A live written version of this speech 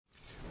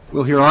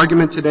We'll hear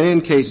argument today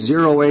in Case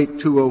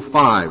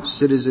 08205,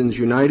 Citizens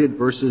United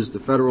versus the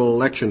Federal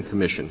Election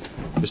Commission.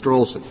 Mr.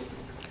 Olson.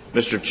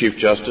 Mr. Chief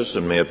Justice,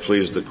 and may it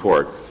please the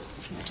Court,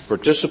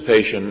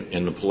 participation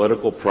in the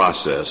political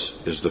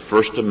process is the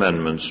First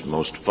Amendment's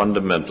most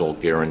fundamental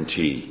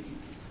guarantee.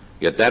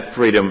 Yet that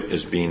freedom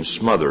is being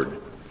smothered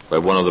by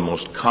one of the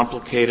most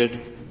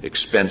complicated,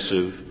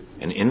 expensive,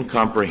 and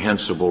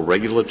incomprehensible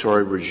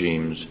regulatory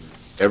regimes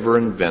ever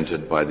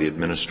invented by the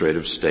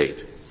administrative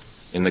state.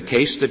 In the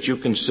case that you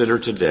consider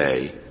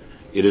today,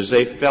 it is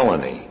a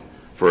felony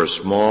for a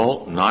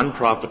small,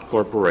 nonprofit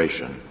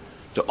corporation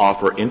to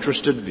offer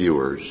interested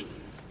viewers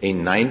a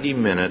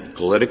 90-minute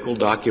political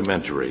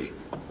documentary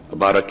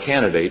about a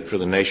candidate for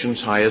the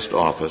nation's highest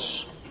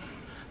office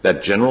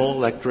that General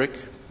Electric,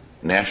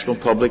 National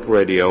Public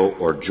Radio,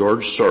 or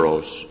George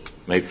Soros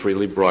may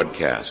freely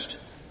broadcast.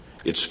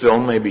 Its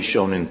film may be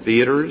shown in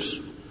theaters,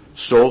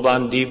 sold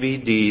on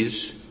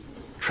DVDs,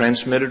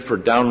 transmitted for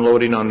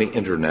downloading on the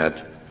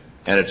Internet,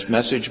 and its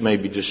message may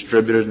be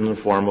distributed in the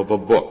form of a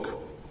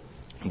book.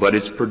 But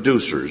its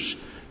producers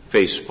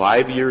face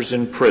 5 years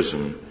in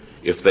prison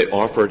if they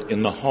offer it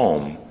in the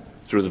home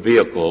through the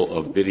vehicle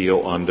of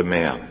video on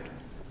demand.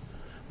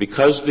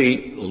 Because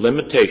the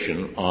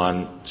limitation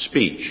on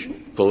speech,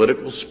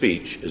 political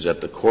speech, is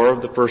at the core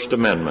of the First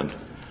Amendment,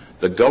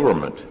 the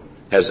government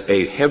has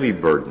a heavy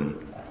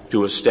burden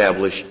to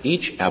establish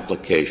each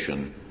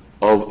application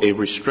of a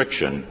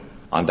restriction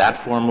on that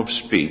form of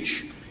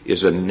speech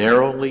is a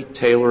narrowly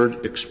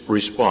tailored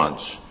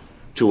response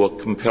to a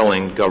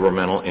compelling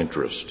governmental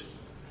interest.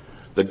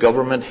 The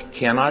government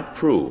cannot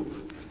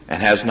prove,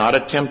 and has not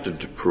attempted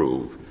to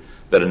prove,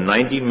 that a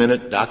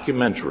 90-minute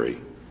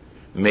documentary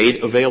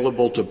made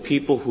available to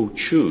people who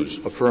choose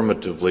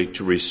affirmatively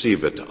to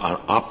receive it,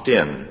 opt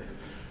in,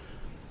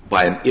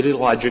 by an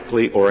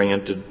ideologically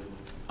oriented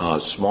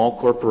small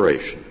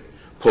corporation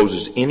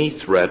poses any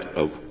threat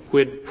of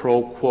quid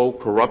pro quo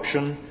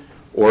corruption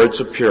or its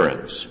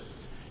appearance.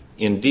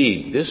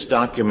 Indeed, this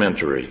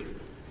documentary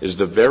is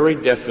the very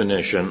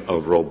definition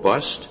of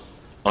robust,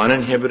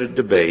 uninhibited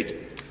debate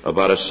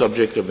about a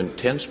subject of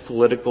intense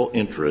political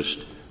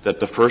interest that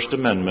the First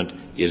Amendment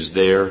is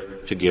there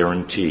to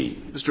guarantee.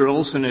 Mr.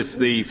 Olson, if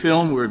the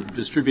film were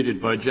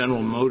distributed by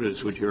General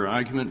Motors, would your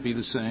argument be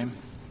the same?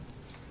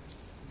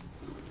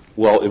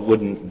 Well,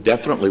 it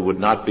definitely would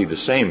not be the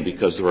same,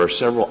 because there are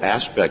several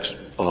aspects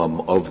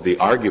of the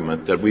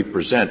argument that we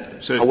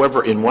present.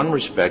 However, in one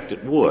respect,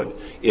 it would.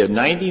 A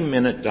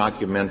 90-minute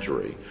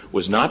documentary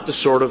was not the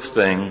sort of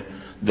thing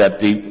that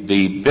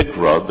the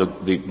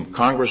BICRA, the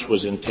Congress,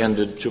 was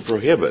intended to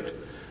prohibit.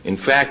 In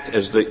fact,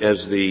 as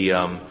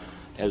the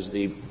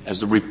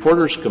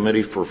Reporters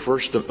Committee for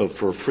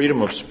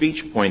Freedom of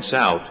Speech points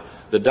out,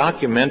 the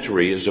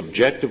documentary is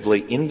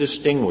objectively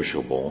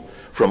indistinguishable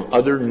from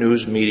other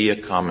news media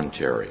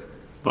commentary.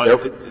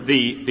 But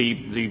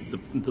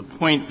the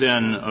point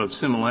then of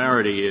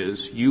similarity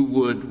is you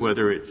would,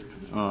 whether it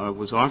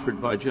was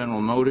offered by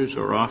General Motors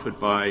or offered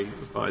by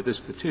this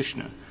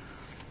petitioner,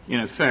 in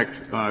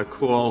effect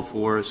call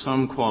for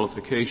some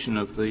qualification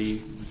of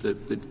the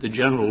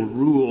general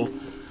rule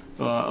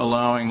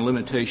allowing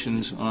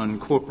limitations on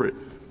corporate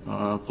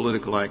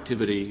political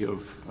activity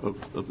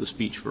of the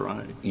speech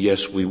variety.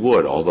 Yes, we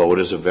would, although it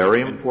is a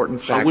very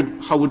important factor.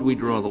 How would we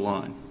draw the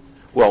line?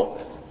 Well,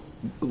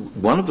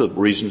 one of the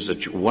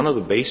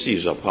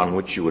bases upon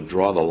which you would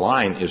draw the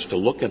line is to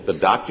look at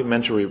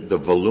the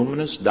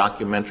voluminous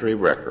documentary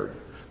record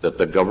that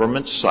the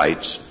government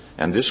cites,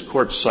 and this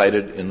Court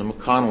cited in the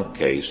McConnell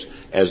case,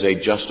 as a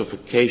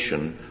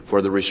justification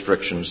for the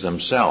restrictions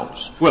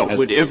themselves. Well,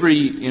 would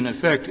every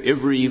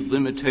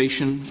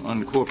limitation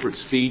on corporate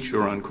speech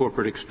or on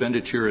corporate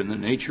expenditure and the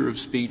nature of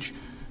speech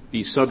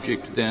be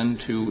subject then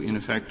to, in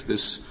effect,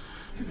 this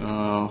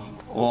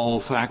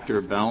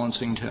all-factor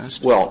balancing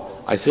test?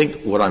 Well, I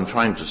think what I'm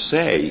trying to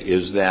say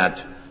is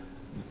that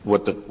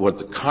what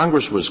the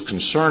Congress was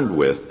concerned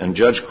with, and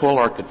Judge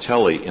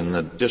Cole-Arcatelli in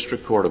the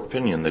district court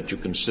opinion that you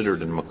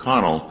considered in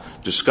McConnell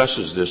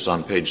discusses this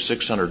on page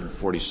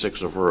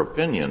 646 of her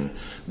opinion,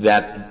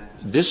 that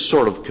this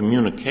sort of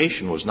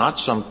communication was not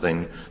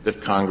something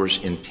that Congress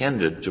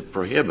intended to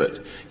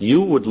prohibit.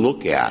 You would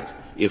look at,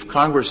 if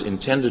Congress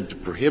intended to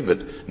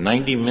prohibit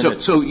 90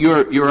 minutes. So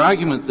your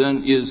argument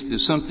then is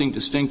there's something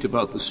distinct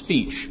about the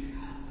speech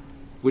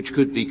which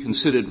could be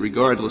considered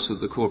regardless of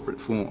the corporate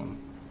form.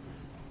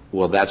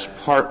 Well, that's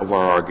part of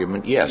our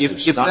argument, yes.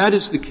 If that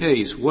is the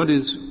case, what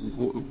is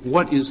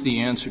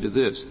the answer to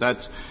this?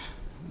 That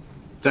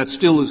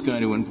still is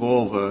going to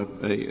involve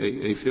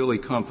a fairly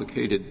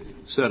complicated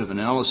set of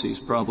analyses,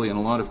 probably in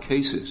a lot of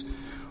cases.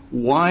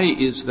 Why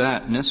is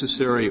that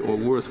necessary or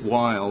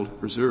worthwhile to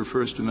preserve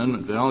First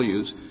Amendment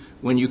values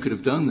when you could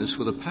have done this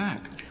with a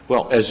PAC?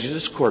 Well, as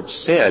this Court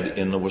said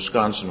in the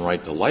Wisconsin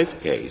Right to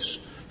Life case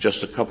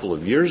just a couple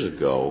of years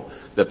ago,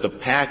 that the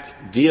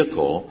PAC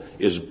vehicle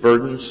is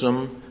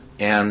burdensome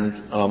and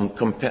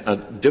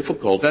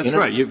difficult. That's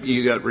right.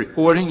 You got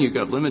reporting, you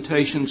got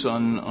limitations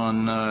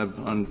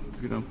on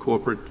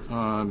corporate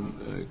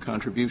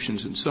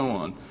contributions and so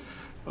on.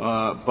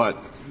 But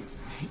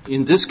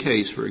in this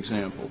case, for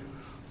example,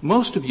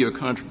 most of your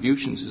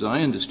contributions, as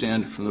I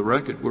understand it from the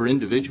record, were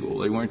individual.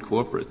 They weren't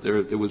corporate.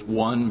 There was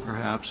one,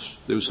 perhaps,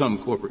 there was some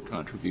corporate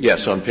contribution.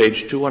 Yes, on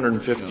page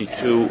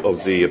 252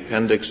 of the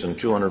appendix and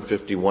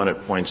 251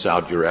 it points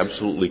out, you're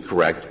absolutely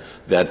correct,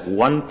 that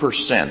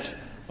 1%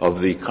 of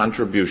the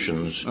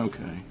contributions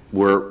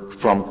were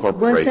from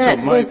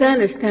corporations. Was that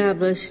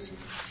established?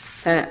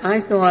 I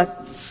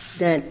thought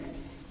that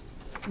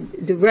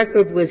the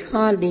record was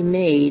hardly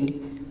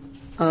made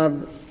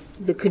of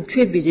the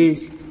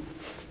contributors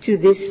to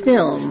this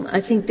film.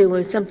 I think there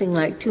was something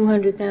like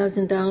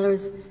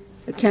 $200,000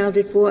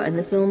 accounted for, and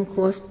the film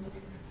cost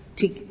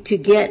to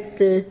get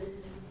the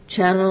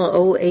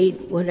channel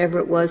 08, whatever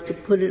it was, to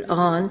put it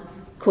on,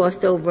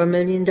 cost over $1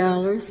 million.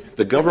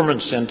 The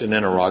government sent an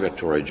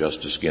interrogatory,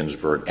 Justice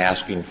Ginsburg,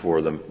 asking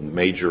for the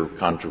major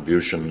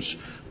contributions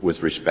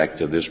with respect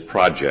to this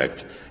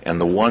project, and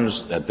the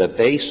ones that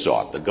they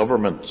sought, the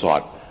government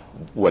sought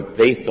what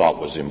they thought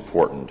was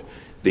important.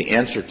 The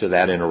answer to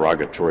that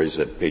interrogatory is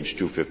at page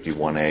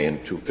 251A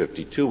and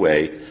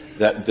 252A,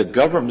 that the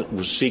government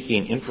was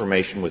seeking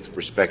information with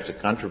respect to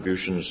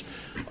contributions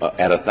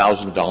at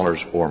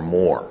 $1,000 or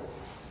more.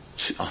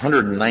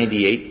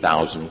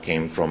 198,000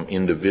 came from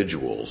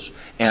individuals.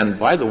 And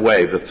by the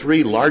way, the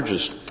three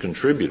largest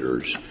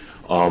contributors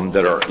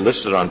that are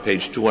listed on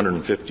page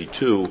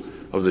 252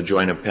 of the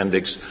joint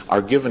appendix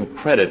are given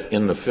credit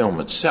in the film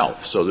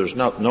itself. So there's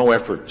no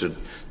effort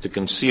to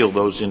conceal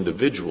those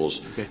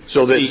individuals. Okay.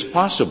 So that it's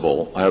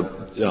possible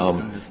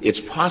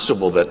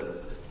that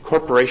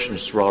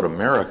corporations throughout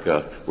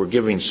America were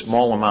giving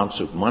small amounts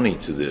of money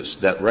to this.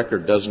 That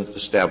record doesn't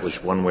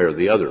establish one way or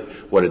the other.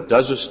 What it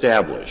does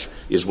establish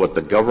is what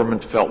the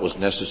government felt was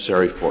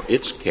necessary for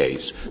its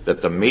case,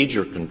 that the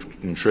major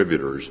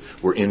contributors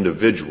were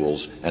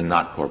individuals and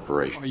not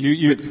corporations.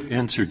 You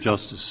answered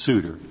Justice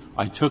Souter.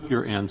 I took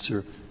your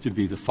answer to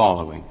be the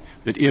following,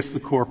 that if the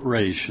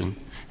corporation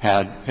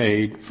had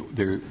paid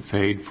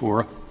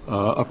for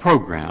a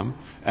program,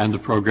 and the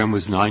program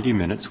was 90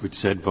 minutes, which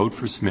said vote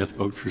for Smith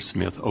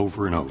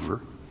over and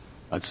over,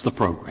 that's the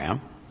program,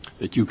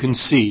 that you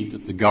concede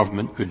that the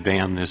government could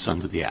ban this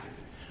under the Act.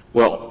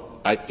 Well,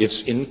 it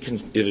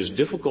is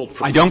difficult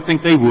for... I don't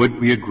think they would.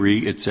 We agree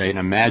it's an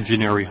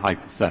imaginary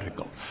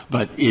hypothetical.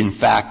 But in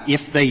fact,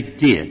 if they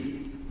did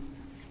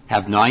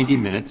have 90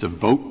 minutes of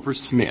vote for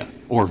Smith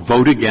or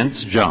vote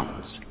against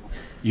Jones,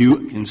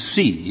 you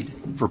concede,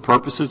 for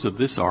purposes of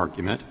this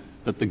argument,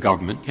 that the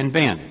government can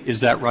ban it.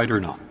 Is that right or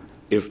not?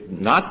 If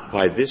not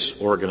by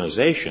this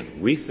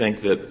organization, we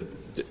think that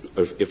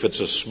if it's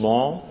a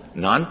small,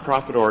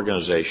 nonprofit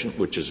organization,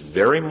 which is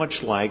very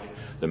much like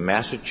the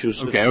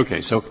Massachusetts...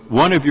 Okay. So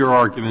one of your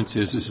arguments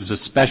is this is a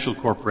special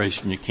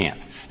corporation, you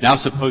can't. Now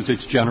suppose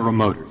it's General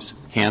Motors.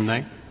 Can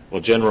they?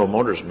 Well, General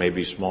Motors may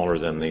be smaller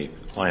than the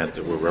client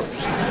that we're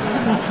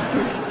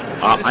representing.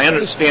 I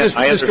understand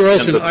the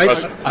question.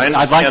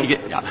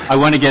 I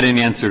want to get an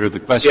answer to the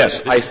question.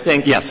 Yes, I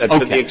think yes, that okay.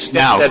 To the extent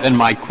now, that... then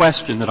my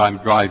question that I'm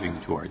driving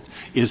towards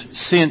is,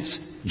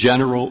 since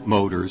General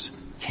Motors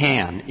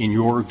can, in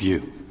your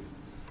view,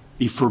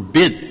 be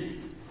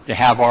forbidden to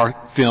have our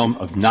film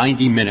of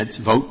 90 minutes,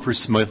 vote for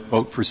Smith,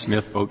 vote for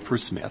Smith, vote for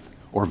Smith,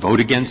 or vote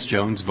against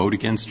Jones, vote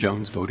against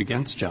Jones, vote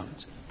against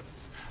Jones,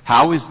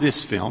 how is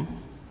this film,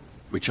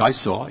 which I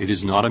saw, it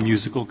is not a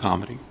musical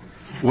comedy,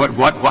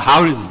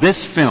 how does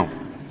this film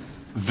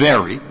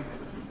vary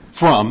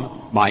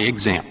from my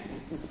example?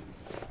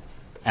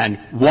 And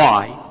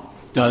why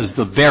does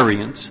the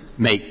variance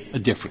make a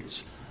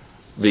difference?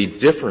 The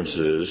difference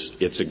is,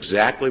 it's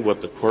exactly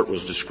what the court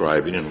was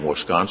describing in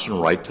Wisconsin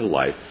Right to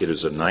Life. It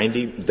is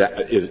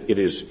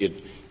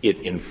it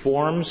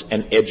informs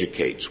and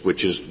educates,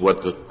 which is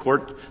what the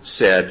court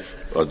said,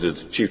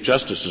 the Chief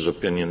Justice's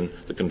opinion,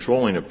 the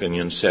controlling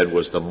opinion said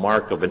was the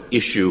mark of an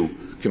issue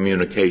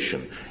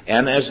communication.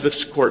 And as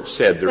this court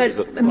said,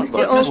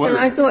 Mr. Olson,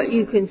 I thought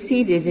you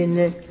conceded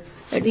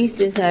at least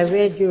as I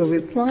read your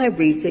reply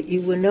brief, that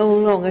you were no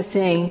longer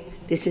saying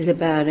this is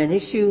about an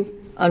issue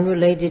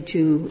unrelated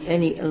to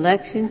any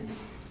election.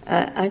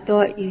 I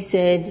thought you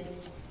said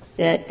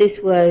that this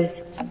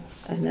was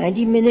a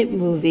 90-minute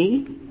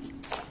movie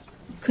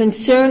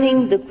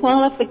concerning the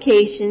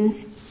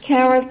qualifications,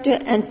 character,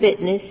 and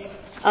fitness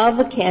of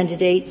a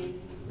candidate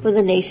for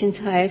the nation's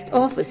highest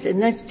office.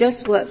 And that's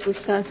just what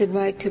Wisconsin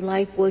Right to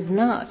Life was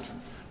not.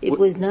 It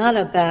was not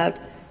about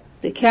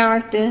the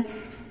character,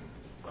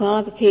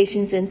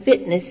 qualifications, and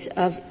fitness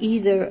of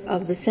either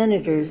of the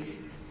senators.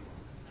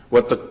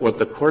 What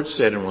the court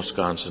said in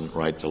Wisconsin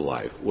Right to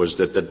Life was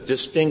that the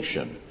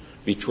distinction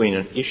between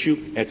an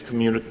issue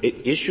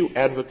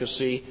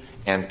advocacy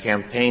and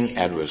campaign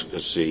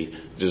advocacy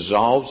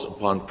dissolves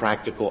upon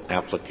practical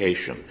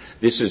application.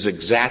 This is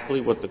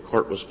exactly what the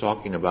court was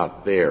talking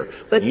about there.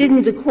 But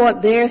didn't the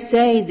court there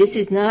say this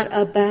is not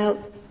about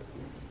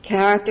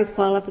character,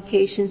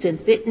 qualifications, and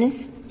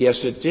fitness?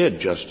 Yes, it did,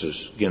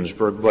 Justice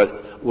Ginsburg.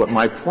 But what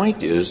my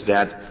point is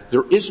that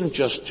there isn't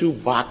just two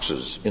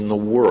boxes in the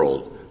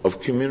world of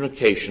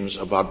communications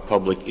about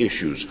public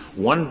issues,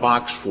 one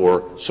box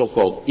for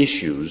so-called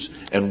issues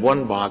and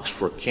one box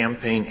for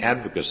campaign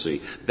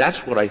advocacy.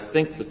 That's what I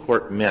think the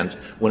Court meant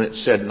when it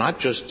said, not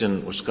just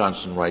in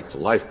Wisconsin Right to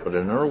Life, but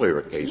in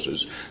earlier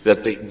cases,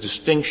 that the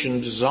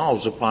distinction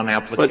dissolves upon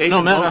application. But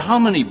no matter how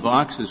many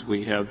boxes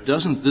we have,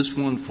 doesn't this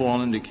one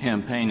fall into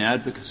campaign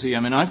advocacy? I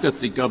mean, I've got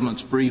the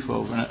government's brief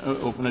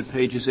open at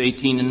pages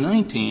 18 and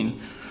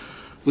 19,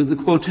 with the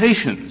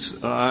quotations.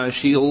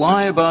 She'll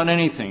lie about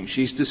anything.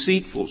 She's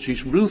deceitful.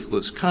 She's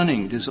ruthless,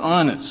 cunning,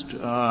 dishonest,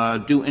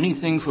 do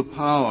anything for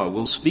power,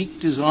 will speak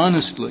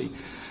dishonestly,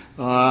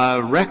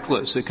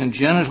 reckless, a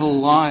congenital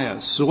liar,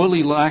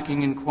 sorely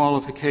lacking in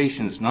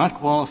qualifications, not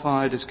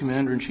qualified as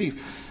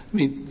commander-in-chief. I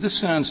mean, this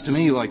sounds to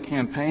me like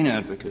campaign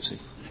advocacy.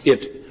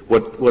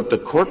 What the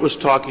Court was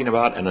talking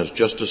about, and as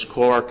Justice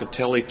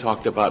Colar-Catelli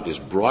talked about, is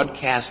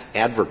broadcast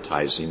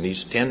advertising,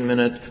 these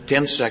 10-minute,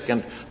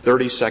 10-second,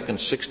 30-second,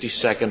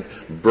 60-second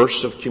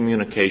bursts of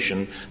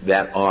communication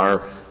that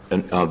are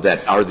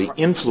the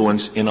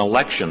influence in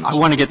elections. I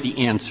want to get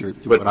the answer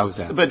to what I was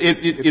asking. But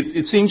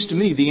it seems to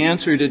me the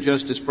answer to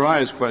Justice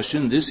Breyer's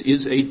question, this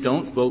is a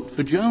don't vote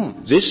for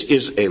Jones. This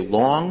is a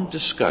long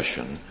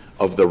discussion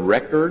of the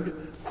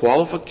record,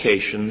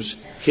 qualifications,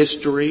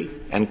 history,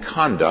 and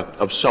conduct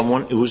of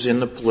someone who's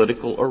in the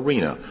political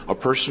arena, a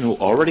person who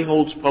already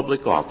holds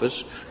public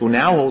office, who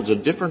now holds a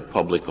different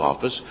public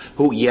office,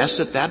 who, yes,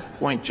 at that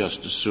point,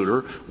 Justice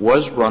Souter,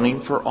 was running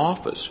for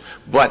office.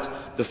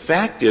 But the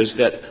fact is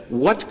that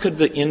what could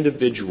the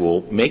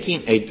individual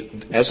making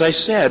as I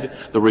said,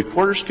 the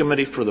Reporters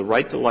Committee for the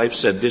Right to Life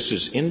said this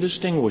is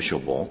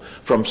indistinguishable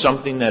from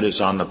something that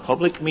is on the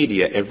public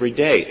media every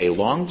day, a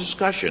long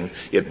discussion.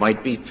 It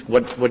might be,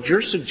 what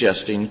you're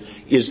suggesting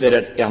is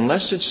that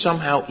unless it's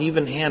somehow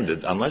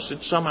even-handed, unless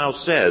it somehow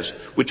says,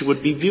 which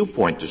would be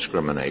viewpoint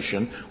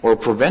discrimination or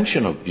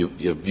prevention of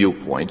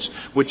viewpoints,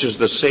 which is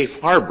the safe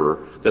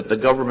harbor that the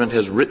government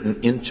has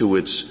written into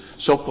its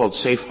so-called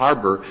safe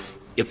harbor,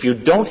 if you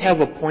don't have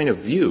a point of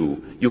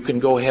view, you can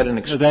go ahead and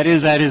express.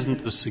 That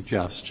isn't the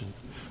suggestion.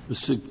 The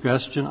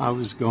suggestion I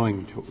was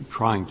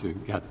trying to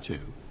get to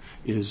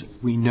is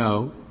we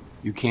know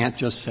you can't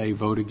just say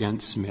vote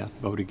against Smith,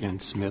 vote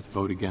against Smith,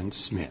 vote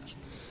against Smith.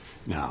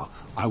 Now,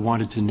 I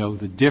wanted to know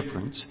the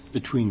difference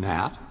between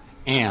that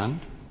and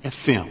a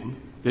film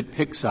that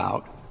picks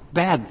out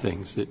bad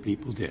things that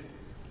people did.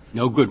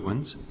 No good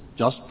ones,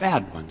 just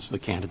bad ones the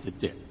candidate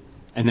did.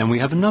 And then we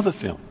have another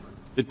film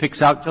that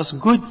picks out just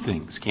good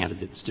things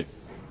candidates do.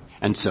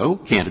 And so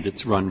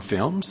candidates run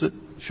films that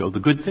show the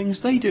good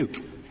things they do.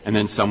 And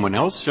then someone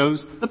else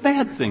shows the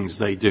bad things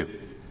they do.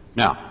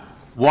 Now,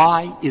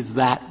 why is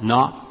that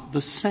not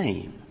the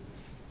same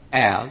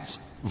as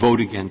vote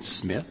against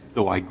Smith,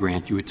 though I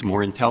grant you it's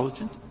more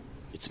intelligent,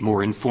 it's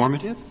more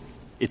informative,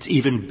 it's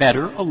even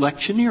better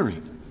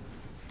electioneering?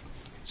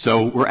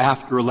 So we're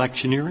after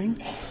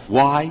electioneering.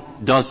 Why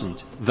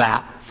doesn't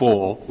that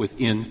fall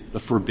within the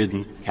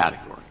forbidden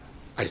category?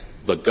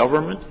 The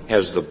government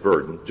has the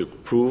burden to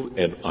prove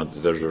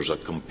there's a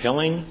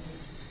compelling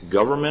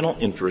governmental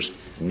interest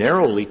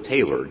narrowly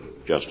tailored,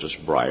 Justice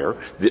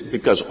Breyer,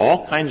 because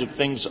all kinds of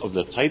things of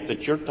the type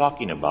that you're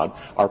talking about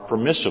are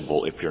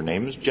permissible if your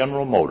name is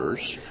General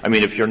Motors.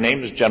 If your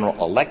name is General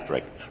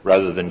Electric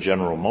rather than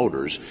General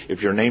Motors,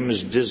 if your name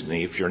is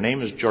Disney, if your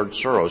name is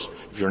George Soros,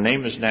 if your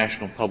name is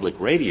National Public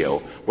Radio,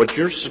 what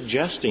you're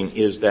suggesting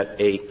is that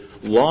a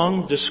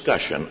long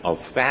discussion of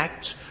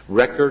facts,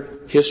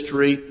 record,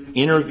 history,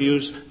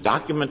 interviews,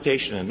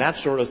 documentation, and that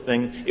sort of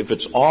thing, if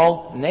it's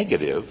all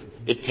negative,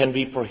 it can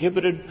be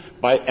prohibited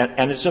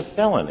and it's a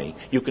felony.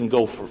 You can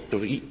go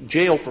to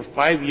jail for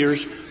 5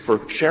 years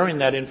for sharing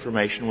that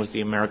information with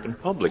the American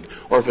public.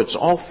 Or if it's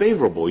all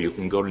favorable, you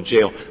can go to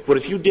jail. But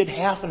if you did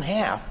half and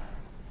half,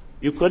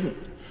 you couldn't.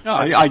 No,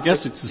 I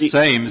guess it's the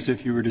same as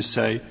if you were to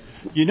say,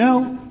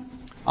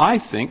 I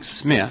think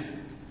Smith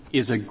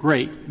is a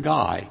great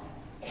guy.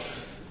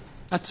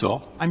 That's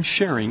all. I'm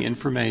sharing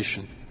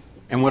information.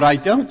 And what I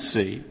don't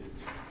see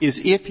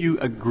is if you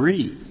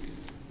agree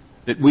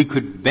that we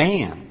could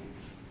ban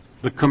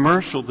the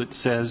commercial that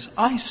says,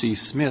 I see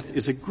Smith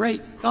is a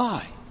great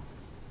guy,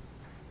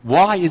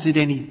 why is it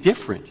any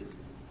different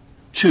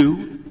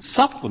to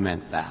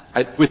supplement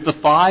that with the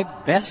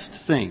 5 best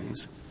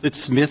things that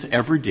Smith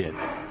ever did?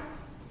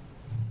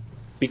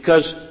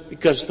 Because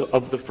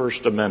of the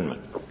First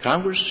Amendment.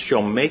 Congress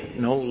shall make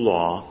no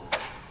law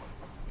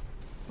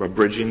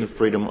abridging the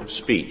freedom of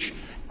speech.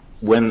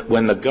 When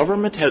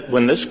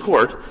this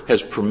Court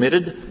has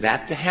permitted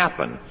that to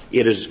happen,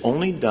 it has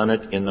only done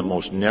it in the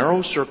most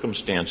narrow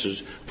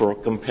circumstances for a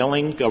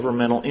compelling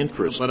governmental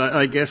interest. But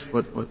I guess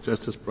what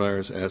Justice Breyer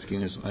is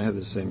asking is, I have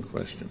the same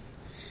question.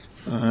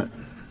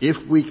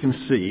 If we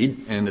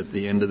concede, and at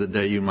the end of the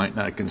day you might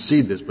not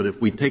concede this, but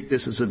if we take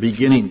this as a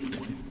beginning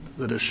point,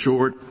 that a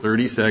short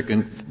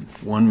 30-second,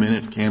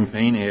 1-minute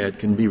campaign ad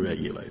can be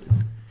regulated,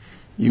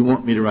 you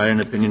want me to write an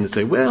opinion and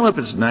say, well, if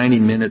it's 90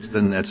 minutes,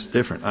 then that's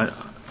different.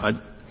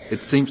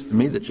 It seems to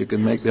me that you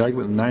can make the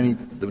argument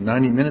that the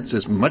 90 minutes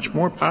is much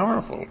more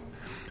powerful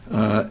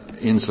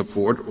in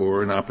support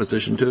or in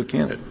opposition to a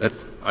candidate.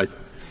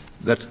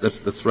 That's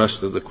the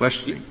thrust of the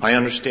question. I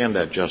understand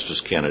that,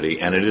 Justice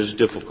Kennedy, and it is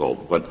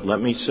difficult, but let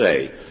me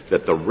say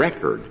that the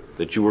record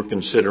that you were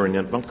considering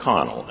at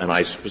McConnell, and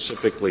I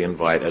specifically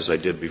invite, as I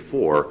did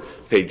before,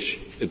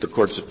 the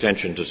Court's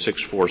attention to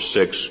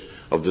 646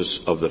 of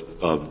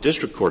the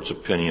District Court's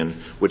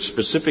opinion, which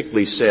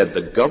specifically said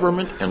the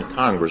government and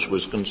Congress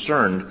was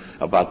concerned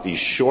about these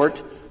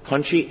short,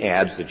 punchy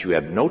ads that you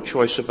had no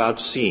choice about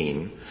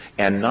seeing,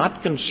 and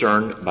not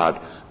concerned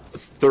about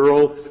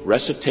thorough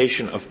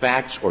recitation of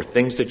facts or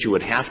things that you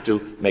would have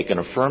to make an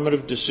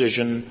affirmative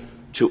decision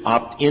to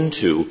opt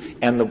into.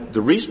 And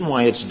the reason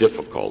why it's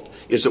difficult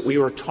is that we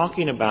are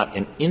talking about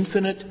an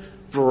infinite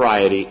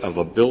variety of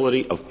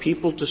ability of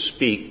people to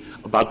speak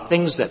about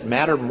things that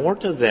matter more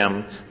to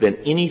them than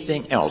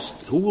anything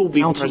else. Who will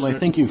be Counsel, president? I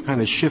think you've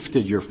kind of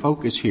shifted your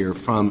focus here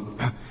from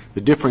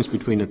the difference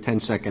between a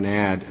 10-second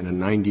ad and a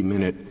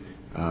 90-minute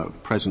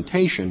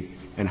presentation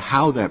and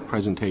how that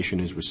presentation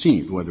is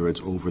received, whether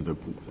it's over the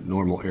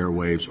normal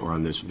airwaves or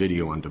on this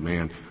video on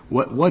demand.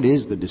 What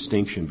is the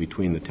distinction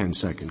between the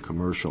 10-second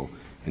commercial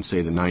and,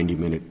 say, the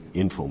 90-minute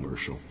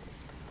infomercial?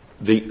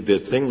 The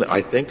thing that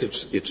I think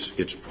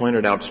it's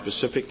pointed out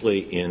specifically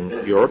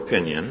in your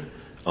opinion,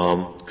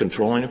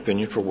 controlling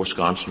opinion for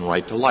Wisconsin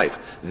Right to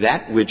Life,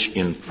 that which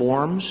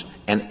informs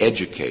and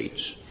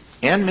educates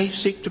and may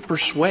seek to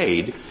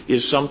persuade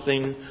is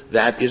something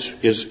that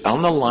is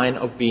on the line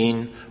of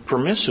being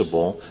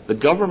permissible. The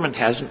government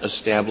hasn't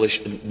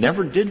established,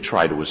 never did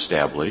try to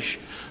establish.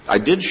 I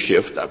didn't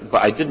shift,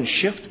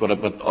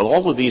 but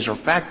all of these are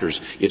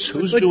factors. It's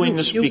who's doing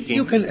the speaking.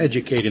 You can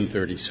educate in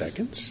 30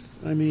 seconds.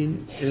 I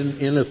mean,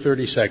 in a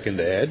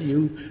 30-second ad,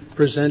 you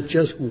present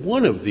just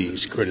one of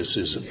these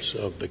criticisms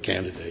of the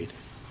candidate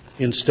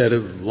instead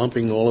of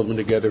lumping all of them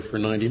together for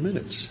 90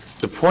 minutes.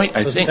 The point,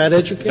 I think, that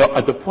educate?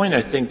 The point,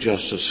 I think,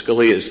 Justice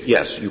Scalia, is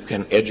yes, you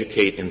can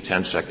educate in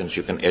 10 seconds,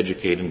 you can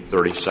educate in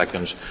 30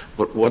 seconds,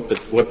 but what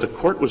the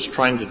Court was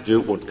trying to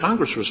do, what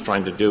Congress was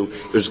trying to do,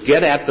 is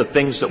get at the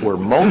things that were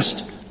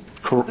most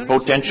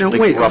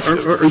potentially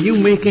corruptive. Are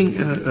you making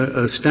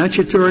a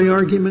statutory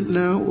argument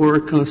now or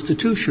a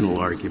constitutional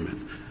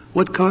argument?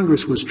 What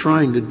Congress was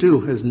trying to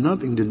do has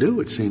nothing to do,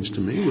 it seems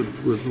to me,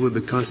 with the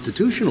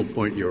constitutional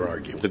point you're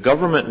arguing. The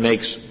government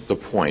makes the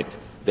point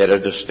that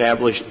it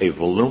established a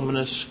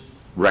voluminous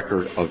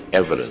record of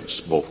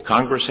evidence. Both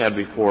Congress had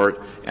before it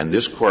and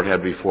this Court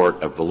had before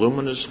it a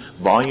voluminous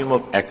volume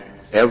of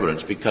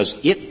evidence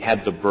because it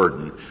had the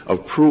burden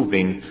of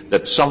proving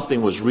that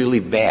something was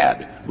really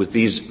bad with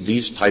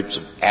these types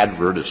of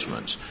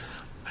advertisements.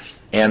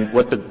 And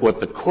what the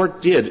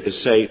Court did is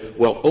say,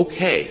 well,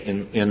 okay,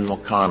 in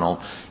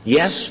McConnell,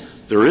 yes,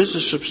 there is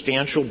a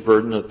substantial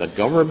burden that the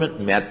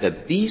government met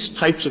that these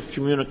types of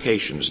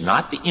communications,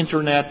 not the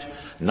Internet,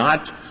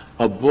 not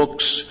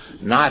books,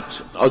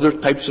 not other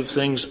types of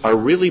things, are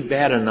really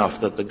bad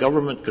enough that the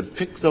government could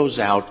pick those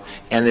out,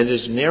 and it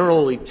is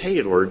narrowly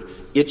tailored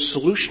its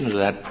solution to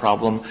that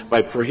problem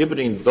by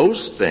prohibiting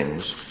those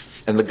things.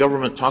 And the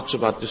government talks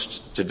about this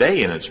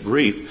today in its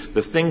brief,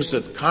 the things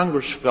that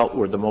Congress felt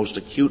were the most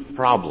acute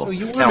problem. So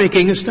you are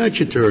making a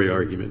statutory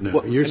argument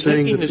now. You're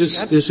saying that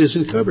this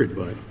isn't covered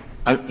by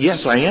it.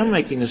 Yes, I am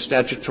making a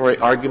statutory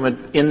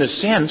argument in the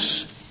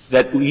sense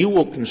that you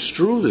will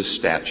construe this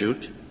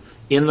statute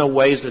in the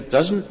ways that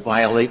doesn't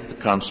violate the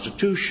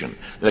Constitution.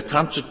 The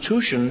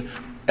Constitution,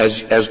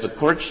 as the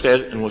Court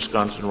said in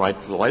Wisconsin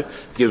Right to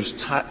Life, gives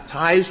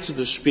ties to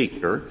the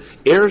speaker,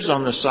 errs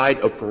on the side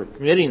of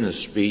permitting the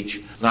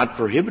speech, not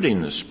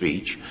prohibiting the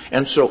speech,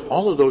 and so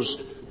all of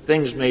those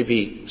things may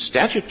be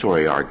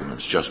statutory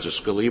arguments, Justice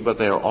Scalia, but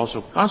they are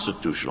also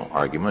constitutional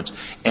arguments.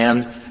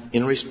 And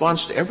in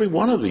response to every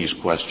one of these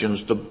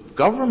questions, the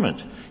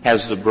government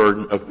has the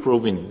burden of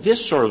proving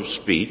this sort of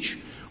speech,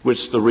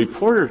 which the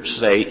reporters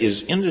say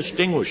is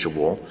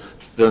indistinguishable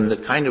than the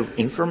kind of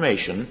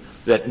information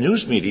that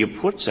news media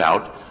puts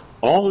out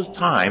all the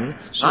time.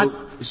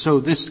 So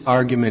this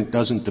argument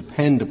doesn't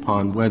depend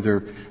upon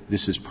whether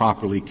this is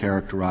properly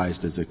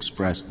characterized as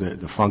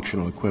the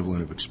functional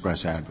equivalent of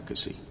express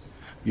advocacy.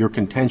 Your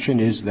contention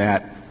is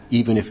that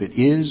even if it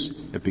is,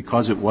 that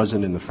because it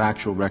wasn't in the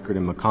factual record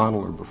in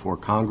McConnell or before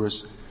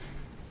Congress,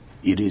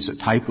 it is a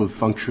type of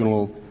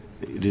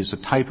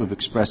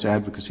express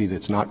advocacy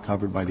that's not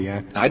covered by the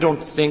Act? I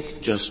don't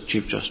think,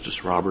 Chief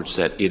Justice Roberts,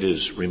 that it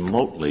is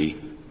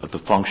remotely the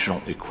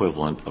functional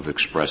equivalent of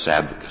express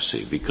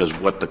advocacy, because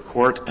what the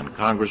Court and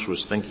Congress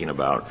was thinking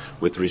about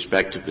with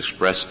respect to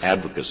express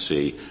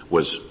advocacy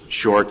was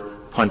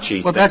short,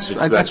 punchy. Well, that's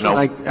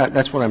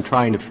what I'm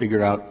trying to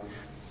figure out,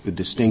 the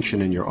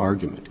distinction in your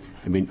argument.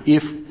 I mean,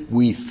 if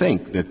we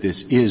think that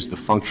this is the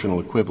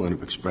functional equivalent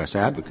of express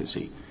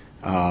advocacy,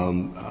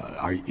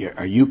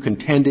 are you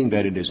contending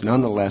that it is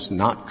nonetheless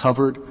not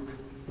covered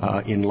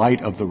in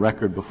light of the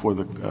record before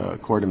the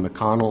court in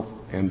McConnell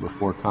and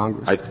before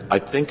Congress? I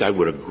think I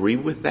would agree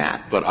with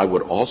that, but I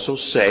would also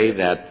say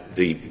that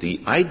the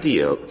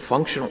idea,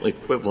 functional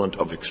equivalent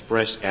of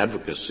express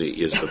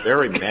advocacy, is the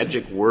very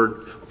magic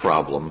word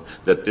problem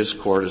that this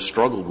court has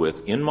struggled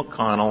with in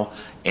McConnell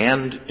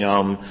and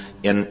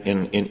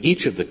in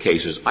each of the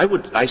cases.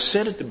 I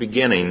said at the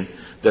beginning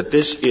that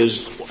this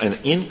is an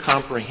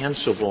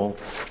incomprehensible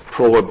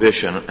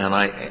prohibition, and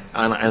I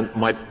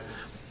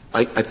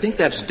think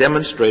that's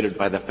demonstrated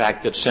by the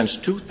fact that since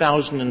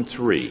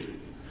 2003,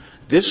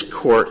 this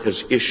court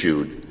has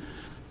issued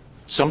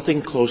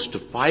something close to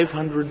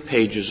 500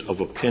 pages of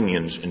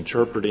opinions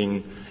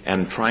interpreting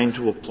and trying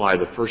to apply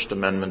the First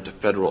Amendment to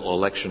federal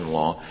election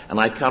law, and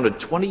I counted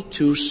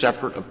 22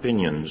 separate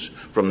opinions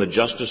from the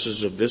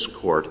justices of this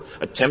court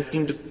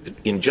attempting to,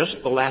 in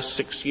just the last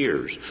 6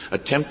 years,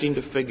 attempting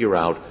to figure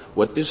out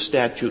what this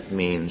statute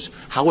means,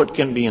 how it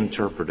can be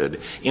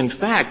interpreted. In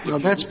fact, well,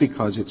 that's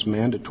because it's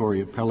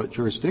mandatory appellate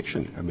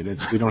jurisdiction. I mean,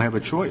 we don't have a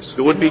choice.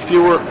 There would be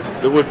fewer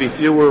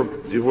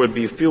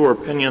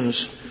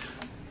opinions.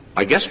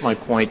 I guess my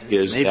point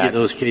is maybe that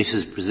those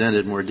cases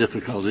presented more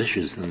difficult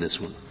issues than this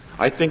one.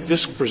 I think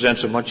this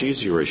presents a much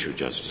easier issue,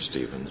 Justice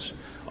Stevens,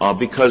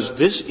 because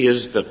this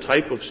is the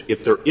type of —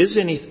 if there is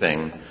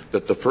anything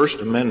that the First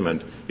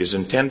Amendment is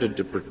intended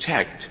to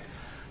protect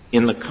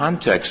in the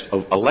context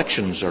of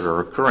elections that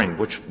are occurring,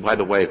 which, by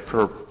the way,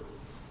 occur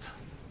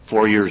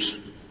 4 years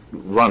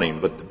running,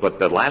 but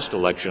the last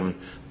election,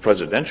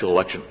 presidential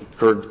election,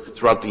 occurred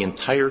throughout the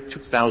entire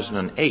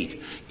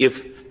 2008.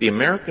 If the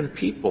American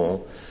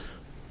people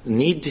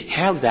need to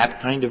have that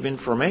kind of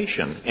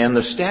information. And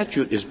the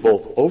statute is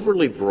both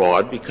overly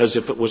broad, because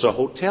if it was a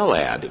hotel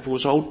ad, if it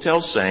was a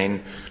hotel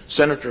saying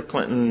Senator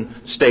Clinton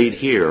stayed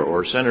here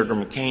or Senator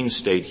McCain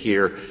stayed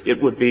here, it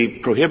would be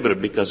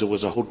prohibited because it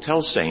was a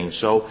hotel saying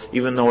so,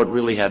 even though it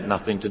really had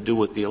nothing to do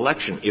with the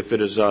election. If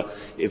it's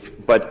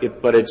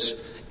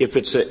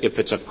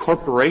a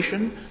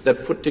corporation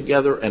that put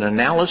together an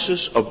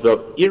analysis of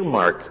the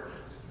earmark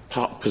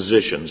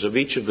positions of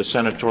each of the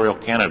senatorial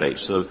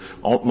candidates. So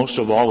most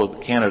of all of the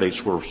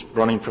candidates were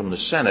running from the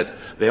Senate.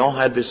 They all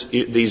had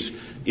these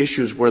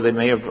issues where they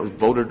may have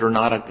voted or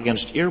not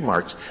against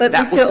earmarks. But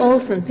Mr.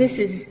 Olson, this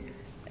is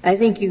 — I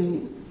think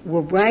you were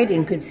right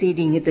in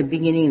conceding at the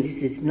beginning,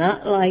 this is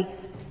not like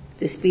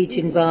the speech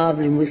involved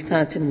in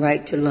Wisconsin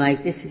Right to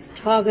Life. This is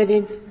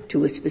targeted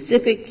to a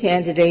specific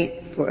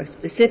candidate for a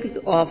specific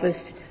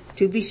office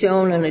to be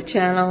shown on a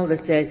channel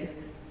that says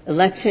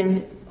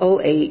Election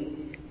 08.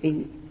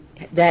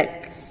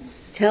 That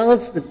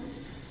tells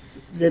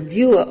the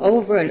viewer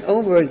over and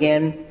over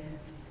again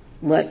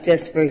what,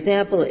 just for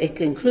example, it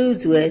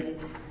concludes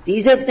with,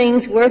 these are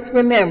things worth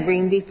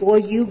remembering before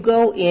you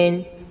go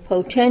in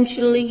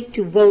potentially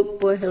to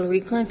vote for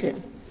Hillary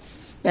Clinton.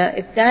 Now,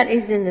 if that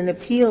isn't an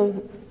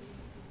appeal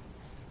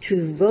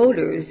to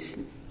voters,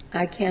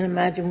 I can't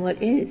imagine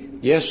what is.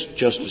 Yes,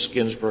 Justice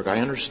Ginsburg,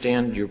 I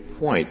understand your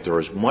point. There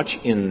is much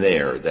in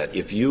there that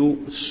if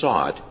you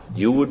saw it,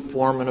 you would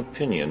form an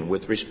opinion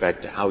with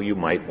respect to how you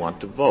might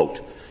want to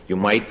vote. You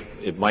might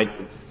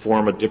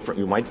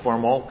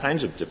form all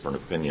kinds of different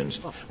opinions.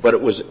 But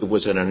it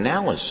was an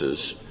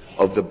analysis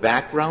of the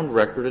background,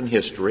 record, and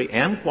history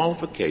and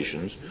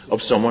qualifications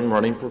of someone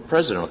running for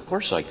president. Of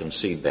course I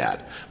concede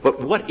that.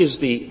 But what is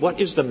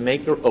the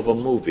maker of a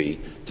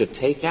movie to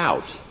take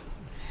out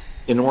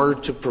in order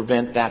to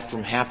prevent that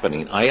from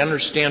happening? I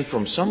understand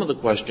from some of the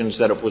questions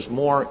that it was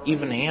more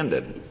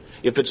even-handed.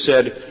 If it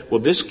said, well,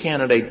 this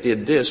candidate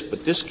did this,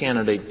 but this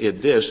candidate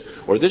did this,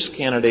 or this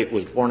candidate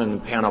was born in the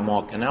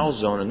Panama Canal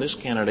Zone and this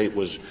candidate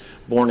was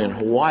born in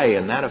Hawaii,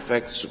 and that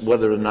affects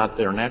whether or not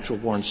they're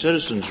natural-born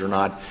citizens or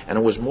not, and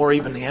it was more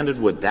even-handed,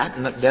 would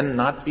that then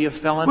not be a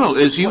felony? Well,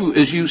 as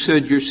you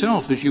said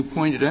yourself, as you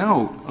pointed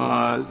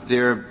out,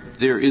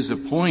 there is a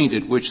point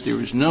at which there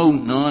is no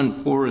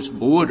non-porous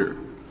border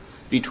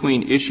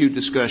between issue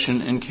discussion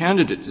and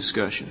candidate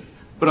discussion.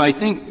 But I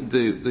think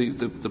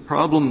the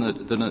problem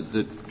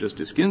that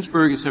Justice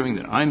Ginsburg is having,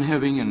 that I'm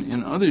having,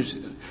 and others,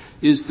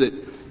 is that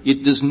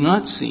it does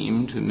not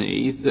seem to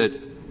me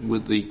that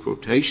with the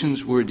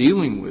quotations we're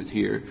dealing with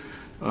here,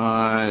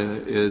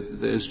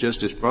 as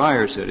Justice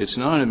Breyer said, it's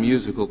not a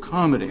musical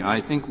comedy.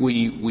 I think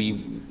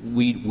we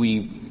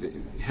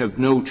have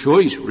no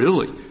choice,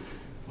 really,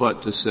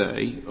 but to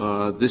say,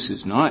 this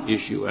is not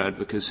issue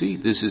advocacy,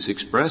 this is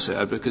express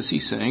advocacy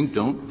saying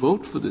don't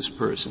vote for this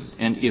person.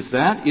 And if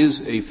that is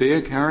a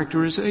fair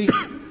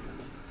characterization,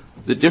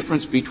 the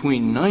difference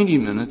between 90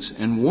 minutes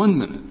and 1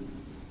 minute,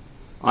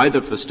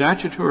 either for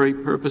statutory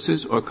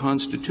purposes or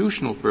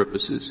constitutional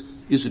purposes,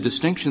 is a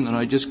distinction that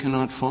I just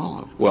cannot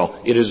follow. Well,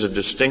 it is a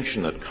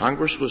distinction that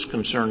Congress was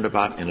concerned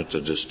about, and it's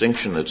a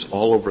distinction that's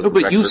all over the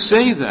record. But you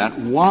say that.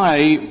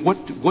 Why?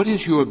 What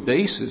is your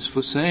basis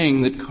for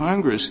saying that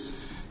Congress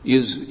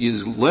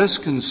is less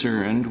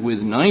concerned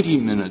with 90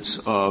 minutes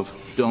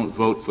of don't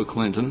vote for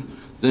Clinton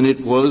than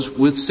it was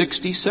with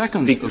 60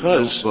 seconds of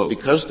don't vote?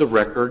 Because the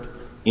record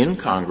in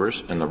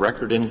Congress and the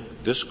record in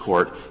this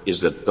court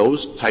is that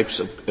those types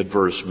of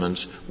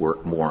advertisements were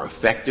more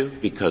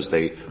effective because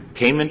they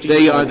came into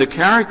They are the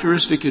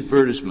characteristic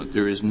advertisement.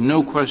 There is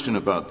no question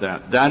about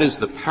that. That is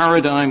the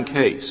paradigm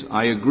case.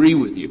 I agree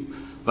with you.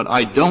 But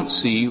I don't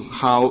see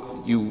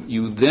how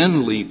you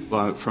then leap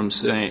from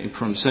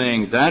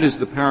saying that is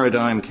the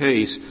paradigm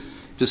case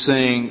to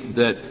saying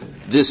that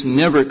this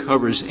never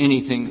covers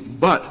anything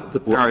but the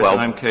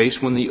paradigm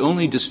case when the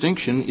only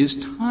distinction is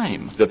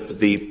time.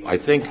 I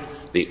think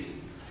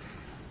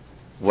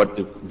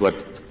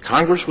what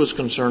Congress was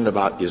concerned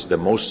about is the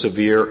most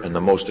severe and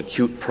the most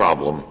acute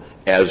problem,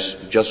 as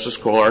Justice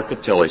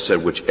Clark-Catelli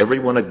said, which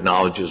everyone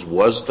acknowledges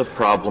was the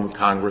problem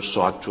Congress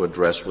sought to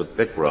address with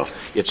BICRA.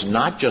 It's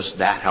not just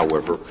that,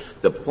 however.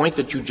 The point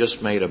that you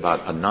just made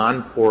about a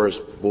non-porous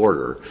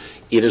border,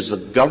 it is the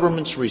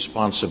government's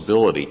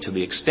responsibility, to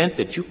the extent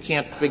that you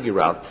can't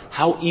figure out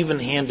how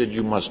even-handed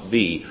you must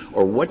be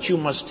or what you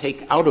must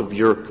take out of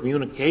your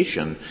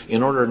communication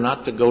in order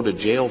not to go to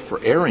jail for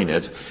airing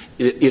it.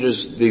 It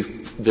is the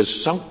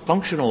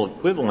functional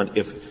equivalent.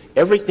 If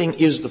everything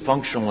is the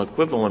functional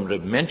equivalent,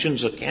 it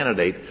mentions a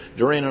candidate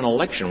during an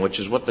election, which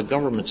is what the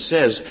government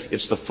says.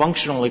 It's the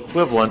functional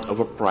equivalent of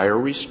a prior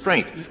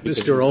restraint.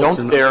 Mr.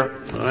 Olson,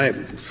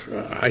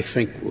 I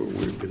think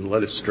we've been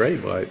led astray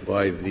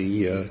by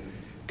the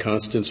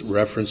constant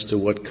reference to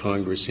what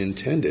Congress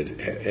intended.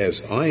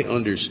 As I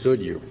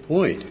understood your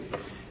point,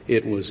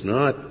 it was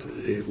not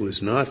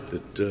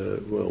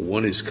that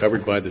one is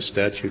covered by the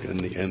statute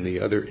and the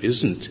other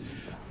isn't,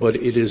 but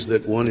it is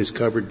that one is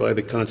covered by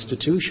the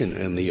Constitution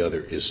and the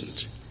other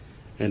isn't.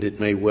 And it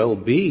may well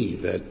be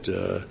that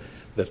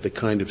the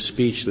kind of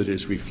speech that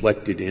is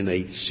reflected in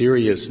a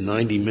serious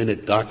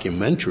 90-minute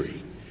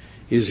documentary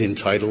is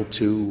entitled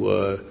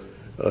to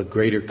a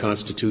greater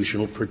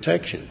constitutional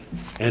protection.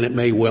 And it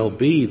may well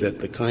be that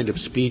the kind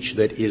of speech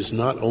that is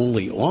not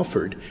only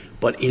offered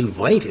but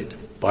invited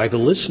by the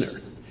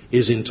listener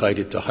is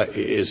entitled to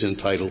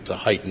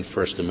heightened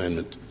First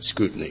Amendment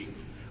scrutiny,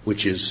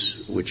 which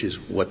is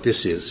what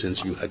this is,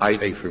 since you had to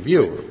pay for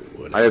view.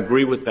 I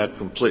agree with that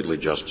completely,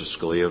 Justice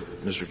Scalia.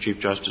 Mr.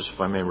 Chief Justice,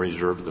 if I may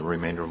reserve the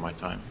remainder of my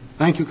time.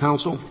 Thank you,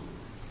 counsel.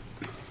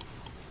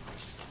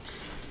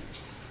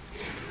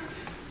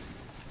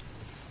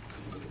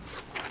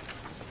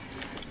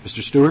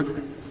 Mr. Stewart.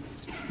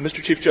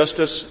 Mr. Chief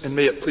Justice, and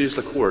may it please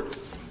the Court,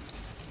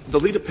 the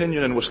lead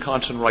opinion in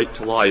Wisconsin Right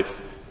to Life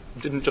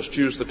didn't just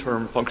use the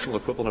term functional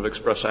equivalent of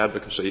express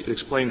advocacy. It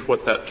explained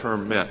what that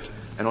term meant.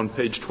 And on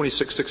page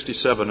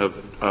 2667 of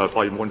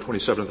volume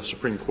 127 of the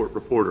Supreme Court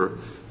Reporter,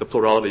 the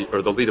plurality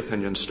or the lead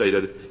opinion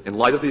stated, in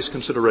light of these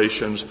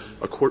considerations,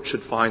 a court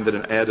should find that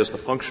an ad is the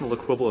functional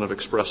equivalent of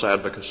express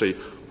advocacy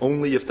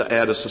only if the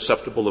ad is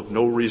susceptible of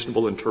no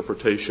reasonable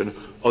interpretation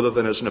other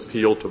than as an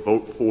appeal to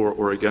vote for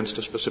or against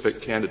a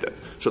specific candidate.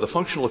 So the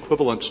functional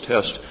equivalence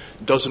test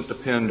doesn't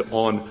depend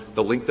on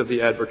the length of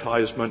the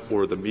advertisement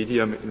or the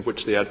medium in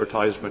which the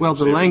advertisement Well,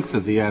 the length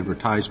of the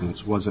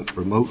advertisements wasn't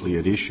remotely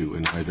at issue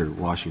in either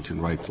Washington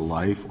Right to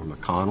Life or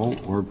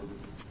McConnell or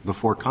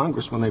before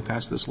Congress when they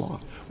passed this law.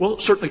 Well,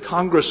 certainly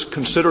Congress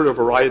considered a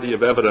variety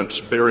of evidence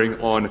bearing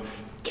on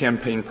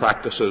campaign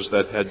practices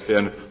that had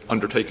been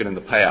undertaken in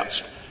the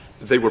past.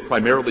 They were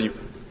primarily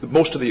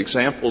most of the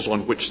examples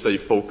on which they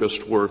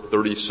focused were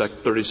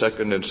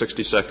 30-second and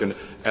 60-second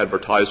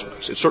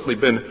advertisements. It's certainly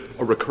been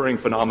a recurring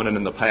phenomenon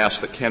in the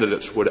past that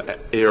candidates would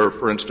air,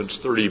 for instance,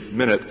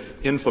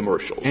 30-minute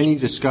infomercials. Any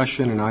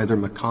discussion in either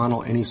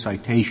McConnell, any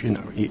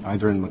citation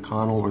either in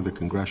McConnell or the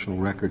congressional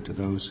record to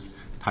those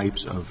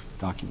types of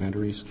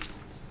documentaries?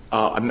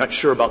 I'm not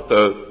sure about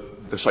the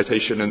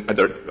citation,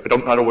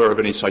 I'm not aware of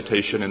any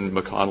citation in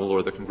McConnell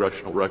or the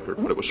congressional record,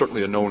 but it was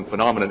certainly a known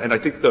phenomenon. And I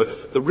think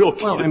the real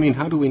key. Well, I mean,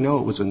 how do we know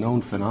it was a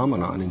known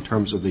phenomenon in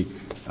terms of the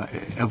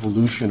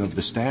evolution of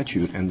the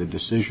statute and the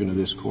decision of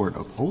this Court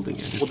upholding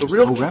it? Well, there's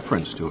no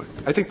reference to it.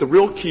 I think the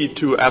real key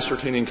to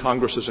ascertaining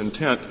Congress's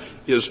intent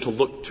is to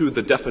look to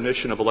the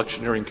definition of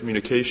electioneering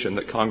communication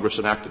that Congress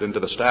enacted into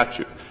the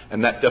statute.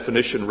 And that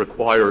definition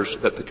requires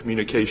that the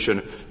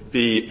communication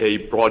be a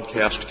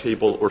broadcast,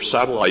 cable, or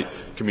satellite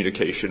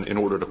communication in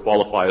order to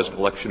qualify as an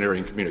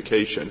electioneering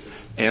communication,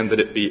 and that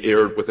it be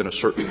aired within a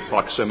certain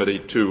proximity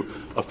to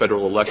a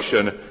federal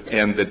election,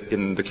 and that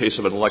in the case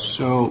of an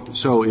election.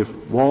 So if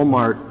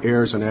Walmart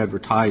airs an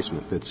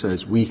advertisement that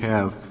says we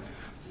have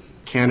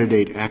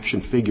candidate action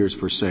figures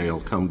for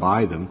sale, come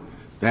buy them,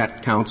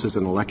 that counts as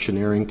an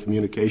electioneering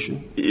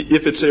communication?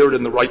 If it's aired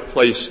in the right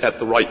place at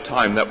the right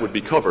time, that would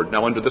be covered.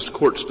 Now, under this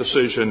Court's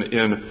decision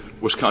in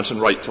Wisconsin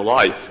Right to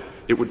Life,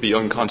 it would be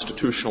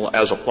unconstitutional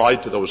as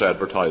applied to those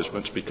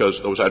advertisements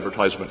because those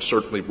advertisements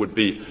certainly would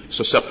be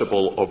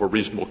susceptible of a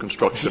reasonable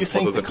construction. Do you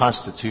think the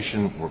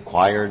Constitution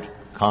required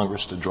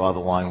Congress to draw the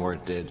line where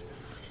it did,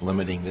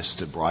 limiting this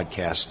to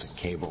broadcast,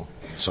 cable,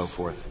 and so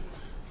forth?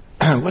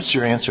 What's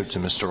your answer to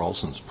Mr.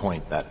 Olson's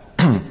point that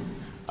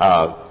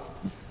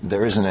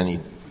there isn't any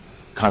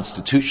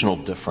constitutional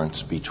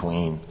difference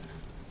between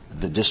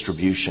the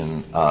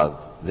distribution of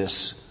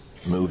this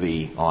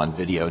movie on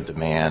video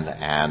demand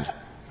and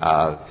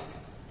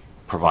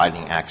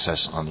providing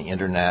access on the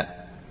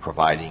Internet,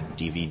 providing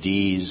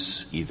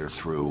DVDs either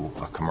through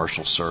a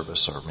commercial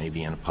service or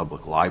maybe in a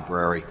public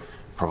library,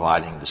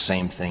 providing the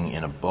same thing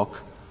in a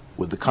book.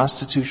 Would the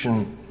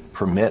Constitution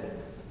permit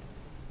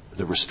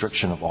the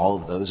restriction of all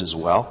of those as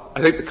well?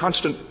 I think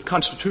the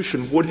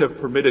Constitution would have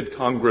permitted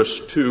Congress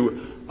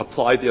to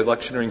apply the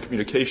electioneering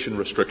communication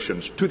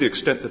restrictions to the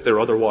extent that they're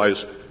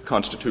otherwise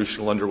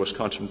constitutional under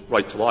Wisconsin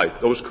right to life.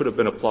 Those could have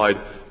been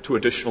applied to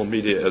additional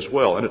media as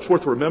well. And it's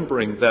worth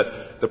remembering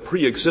that the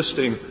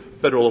pre-existing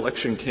Federal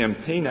Election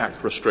Campaign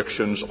Act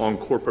restrictions on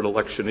corporate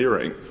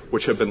electioneering,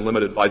 which have been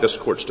limited by this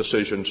Court's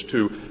decisions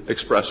to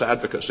express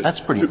advocacy.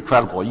 That's pretty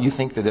incredible. You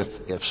think that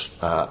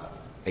if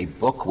a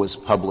book was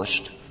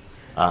published,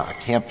 a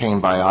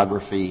campaign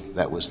biography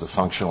that was the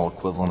functional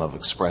equivalent of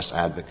express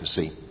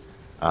advocacy,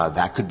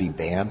 that could be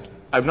banned?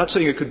 I'm not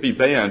saying it could be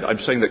banned. I'm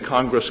saying that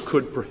Congress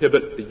could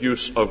prohibit the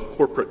use of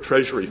corporate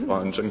treasury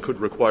funds and could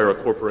require a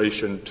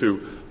corporation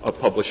to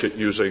publish it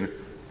using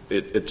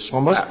its.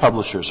 Well, most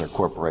publishers are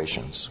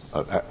corporations.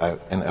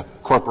 And a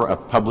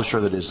publisher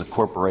that is a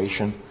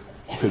corporation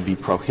could be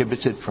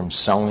prohibited from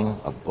selling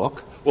a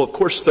book? Well, of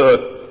course,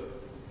 the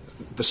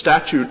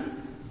statute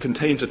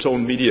contains its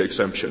own media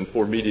exemption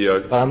for media.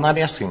 But I'm not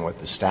asking what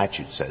the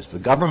statute says. The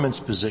government's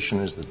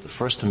position is that the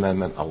First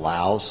Amendment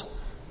allows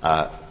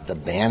the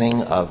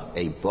banning of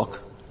a book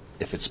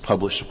if it's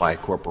published by a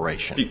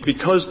corporation.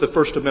 Because the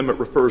First Amendment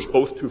refers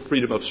both to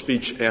freedom of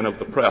speech and of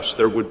the press,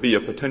 there would be a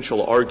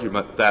potential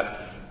argument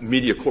that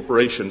media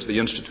corporations, the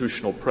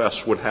institutional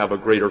press, would have a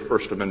greater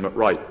First Amendment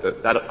right.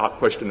 That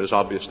question is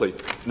obviously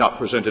not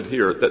presented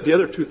here. The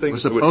other two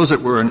things. Well, suppose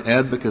it were an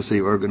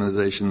advocacy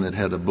organization that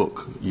had a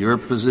book. Your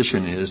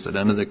position is that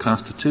under the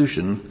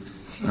Constitution,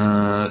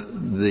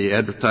 the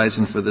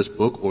advertising for this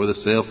book or the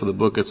sale for the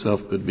book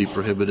itself could be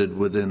prohibited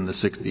within the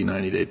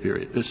 30-day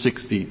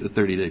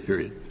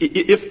period.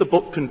 If the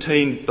book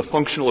contained the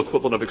functional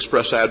equivalent of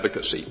express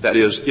advocacy, that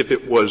is, if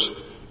it was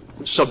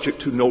subject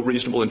to no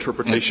reasonable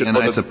interpretation. And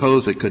I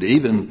suppose it could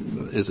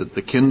even, is it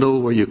the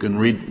Kindle where you can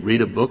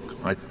read a book?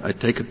 I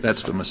take it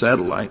that's from a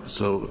satellite,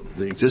 so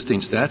the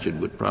existing statute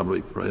would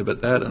probably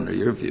prohibit that under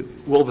your view.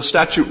 Well, the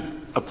statute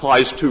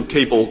applies to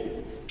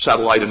cable,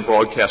 satellite, and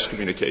broadcast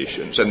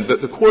communications. And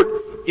the Court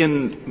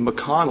in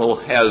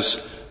McConnell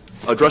has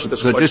addressed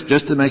this question.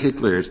 Just to make it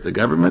clear, it's the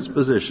government's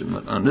position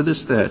that under this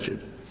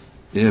statute,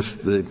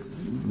 if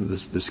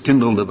this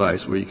Kindle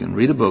device where you can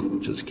read a book,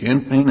 which is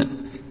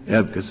campaign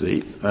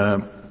advocacy,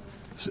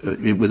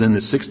 within the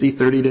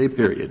 30-day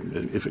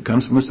period, if it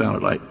comes from a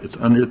satellite,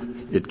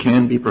 it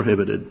can be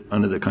prohibited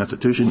under the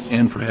Constitution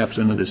and perhaps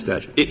under this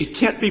statute. It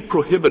can't be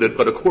prohibited,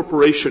 but a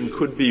corporation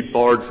could be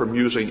barred from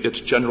using its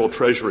general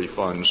treasury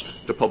funds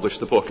to publish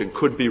the book and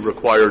could be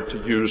required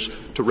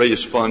to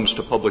raise funds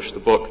to publish the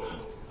book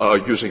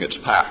using its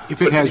PAC.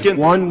 If it has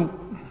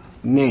one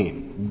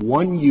name,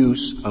 one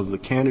use of the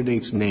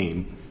candidate's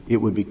name, it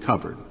would be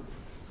covered.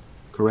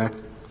 Correct?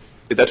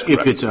 That's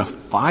correct. If it's a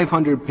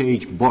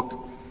 500-page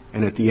book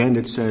and at the end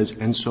it says,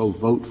 and so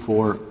vote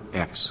for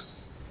X,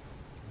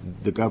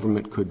 the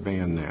government could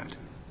ban that.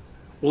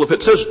 Well, if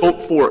it says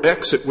vote for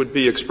X, it would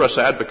be express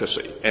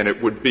advocacy, and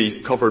it would be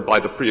covered by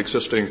the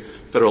pre-existing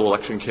Federal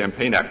Election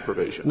Campaign Act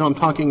provision. No, I'm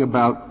talking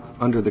about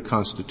under the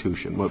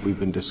Constitution, what we've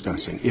been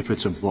discussing, if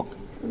it's a book.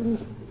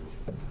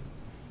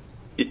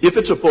 If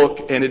it's a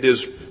book and it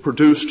is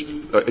produced,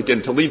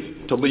 again, to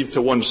leave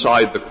to one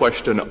side the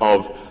question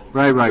of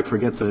Right,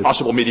 forget the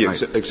possible media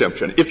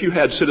exemption. If you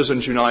had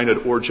Citizens United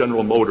or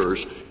General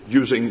Motors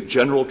using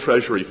general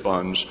treasury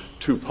funds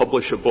to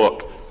publish a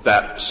book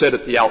that said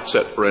at the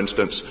outset, for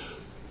instance,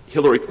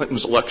 Hillary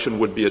Clinton's election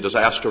would be a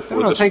disaster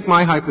for this. Take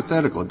my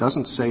hypothetical. It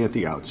doesn't say at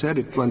the outset.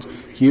 It runs,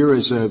 here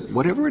is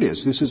whatever it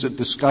is. This is a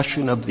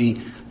discussion of the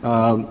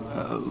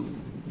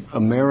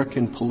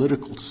American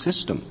political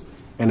system.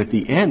 And at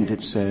the end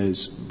it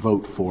says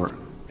vote for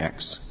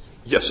X.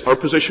 Yes, our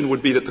position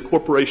would be that the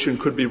corporation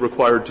could be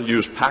required to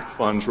use PAC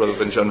funds rather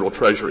than general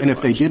treasury funds. And if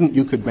they didn't,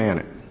 you could ban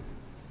it.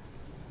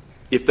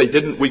 If they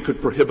didn't, we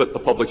could prohibit the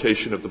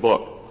publication of the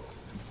book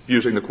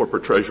using the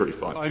corporate treasury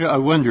fund. I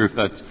wonder if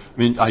that's —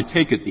 I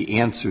take it the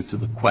answer to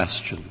the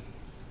question,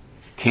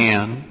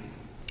 can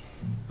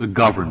the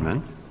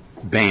government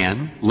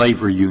ban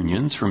labor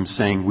unions from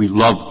saying we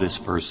love this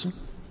person?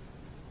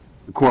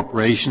 The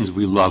corporations,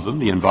 we love them.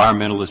 The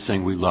environmentalists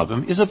saying we love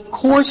them, is of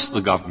course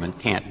the government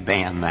can't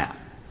ban that.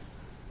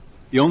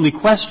 The only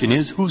question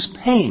is who's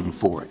paying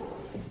for it.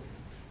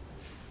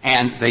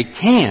 And they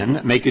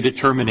can make a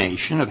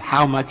determination of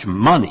how much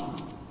money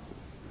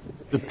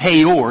the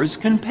payors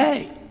can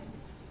pay.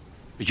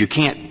 But you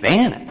can't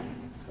ban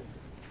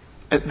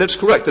it. That's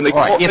correct. And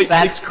if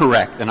that's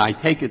correct, then I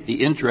take it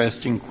the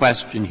interesting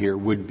question here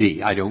would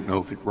be, I don't know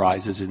if it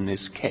rises in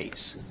this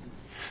case,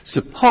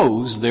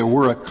 suppose there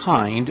were a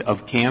kind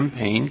of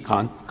campaign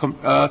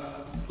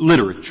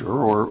literature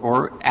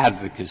or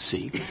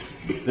advocacy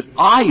that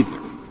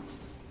either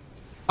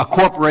a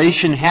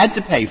corporation had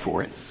to pay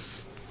for it,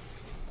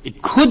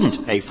 it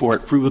couldn't pay for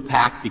it through the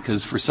PAC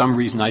because for some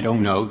reason I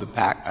don't know the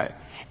PAC,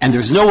 and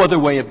there's no other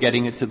way of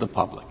getting it to the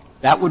public.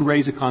 That would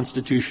raise a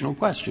constitutional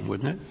question,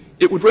 wouldn't it?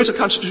 It would raise a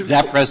constitutional. Is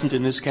that present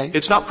in this case?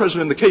 It's not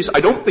present in the case.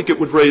 I don't think it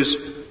would raise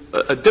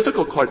a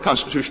difficult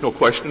constitutional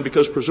question,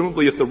 because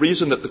presumably if the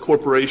reason that the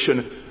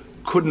corporation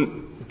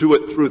couldn't do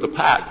it through the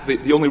PAC,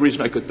 the only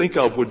reason I could think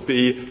of would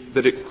be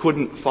that it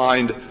couldn't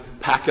find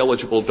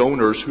PAC-eligible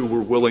donors who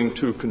were willing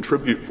to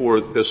contribute for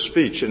this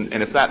speech. And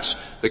if that's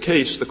the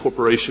case, the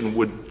corporation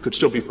could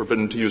still be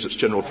forbidden to use its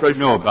general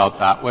treasury. I know about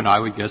that one. I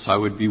would guess I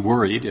would be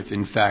worried if,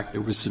 in fact,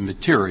 there was some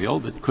material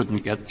that couldn't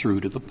get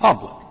through to the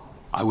public.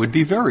 I would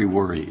be very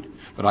worried.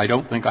 But I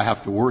don't think I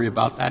have to worry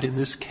about that in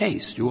this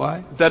case, do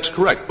I? That's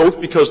correct,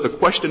 both because the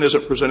question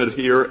isn't presented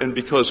here and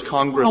because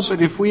Congress — No,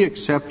 but if we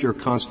accept your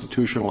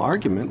constitutional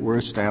argument, we're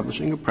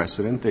establishing a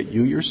precedent that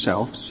you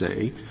yourself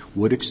say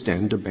would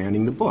extend to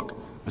banning the book,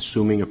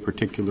 assuming a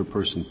particular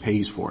person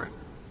pays for it.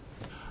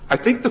 I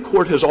think the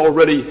Court has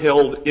already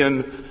held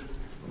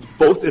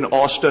both in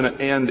Austin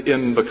and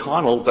in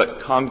McConnell that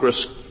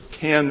Congress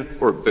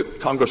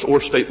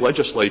or state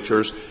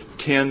legislatures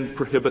can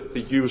prohibit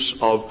the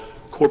use of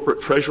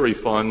corporate treasury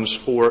funds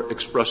for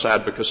express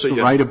advocacy.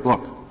 To write a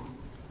book.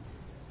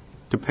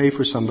 To pay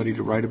for somebody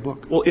to write a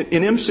book. Well,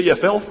 in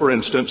MCFL, for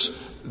instance,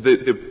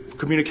 the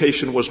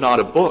communication was not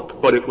a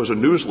book, but it was a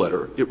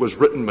newsletter. It was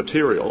written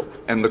material,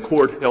 and the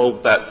Court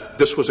held that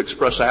this was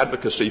express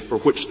advocacy for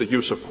which the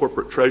use of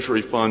corporate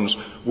treasury funds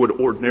would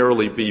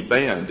ordinarily be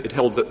banned. It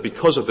held that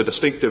because of the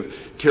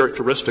distinctive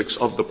characteristics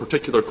of the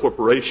particular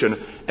corporation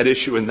at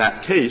issue in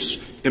that case,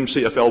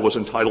 MCFL was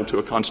entitled to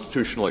a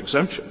constitutional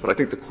exemption. But I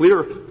think the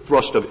clear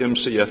thrust of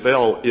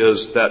MCFL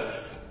is that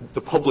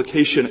the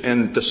publication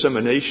and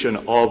dissemination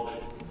of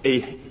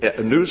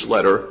a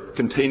newsletter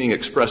containing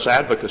express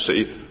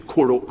advocacy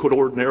could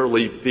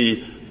ordinarily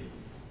be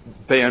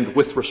banned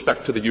with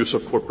respect to the use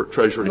of corporate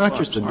treasury funds. Not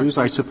just a news,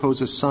 I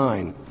suppose a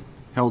sign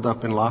held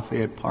up in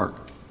Lafayette Park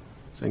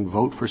saying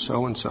vote for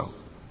so-and-so.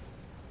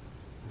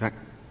 That,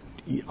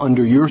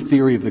 under your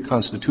theory of the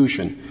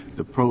Constitution,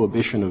 the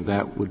prohibition of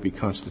that would be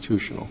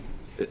constitutional.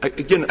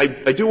 Again,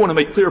 I do want to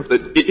make clear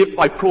that if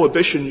by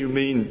prohibition you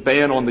mean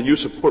ban on the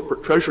use of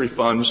corporate treasury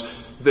funds,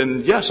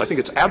 then yes, I think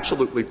it's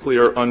absolutely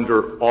clear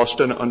under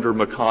Austin, under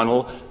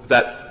McConnell,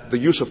 that the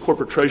use of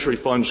corporate treasury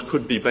funds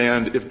could be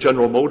banned if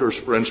General Motors,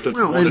 for instance,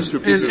 wanted to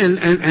be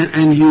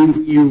and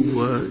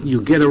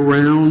you get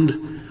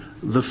around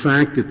the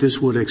fact that this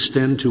would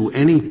extend to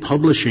any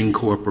publishing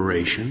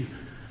corporation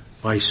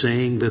by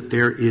saying that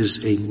there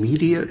is a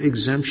media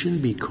exemption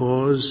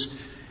because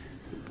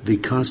the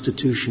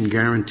Constitution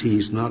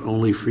guarantees not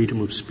only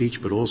freedom of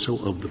speech but also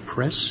of the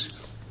press?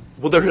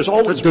 Well, there has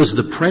always — Does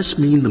the press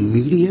mean the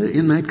media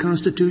in that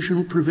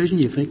constitutional provision?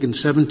 You think in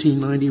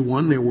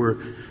 1791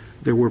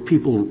 there were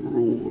people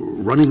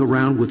running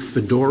around with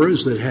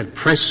fedoras that had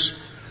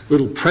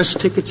little press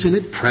tickets in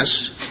it?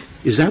 Press.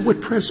 Is that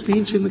what press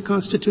means in the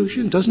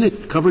Constitution? Doesn't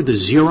it cover the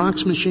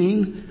Xerox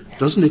machine?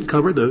 Doesn't it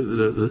cover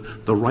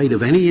the right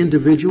of any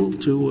individual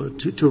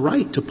to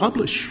write, to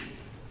publish?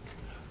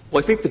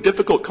 Well, I think the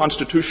difficult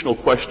constitutional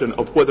question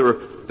of whether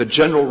the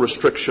general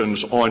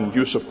restrictions on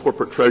use of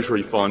corporate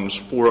treasury funds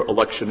for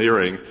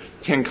electioneering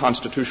can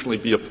constitutionally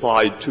be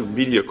applied to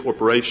media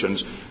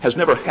corporations has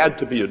never had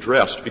to be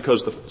addressed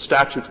because the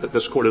statutes that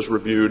this Court has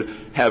reviewed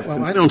have —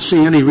 Well, I don't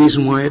see any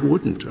reason why it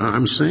wouldn't.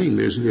 I'm saying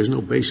there's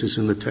no basis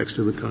in the text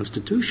of the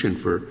Constitution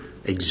for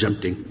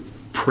exempting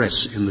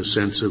press in the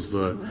sense of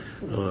the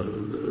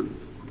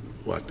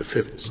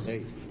fifth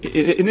estate.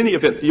 In any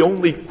event, the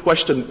only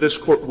question this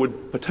Court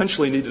would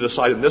potentially need to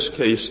decide in this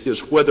case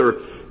is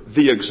whether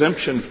the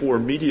exemption for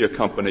media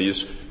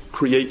companies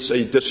creates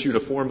a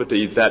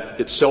disuniformity that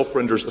itself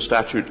renders the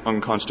statute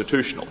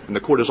unconstitutional. And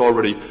the Court has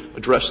already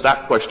addressed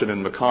that question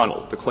in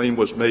McConnell. The claim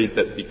was made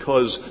that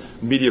because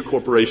media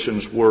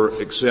corporations were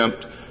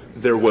exempt,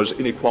 there was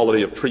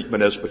inequality of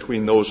treatment as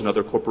between those and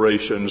other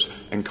corporations,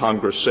 and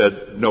Congress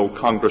said no,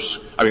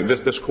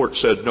 this Court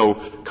said no,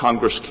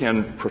 Congress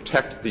can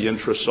protect the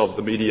interests of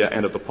the media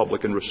and of the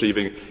public in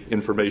receiving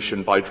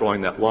information by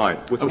drawing that line.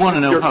 I want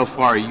to know how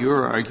far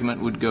your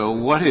argument would go.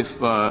 What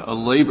if a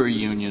labor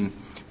union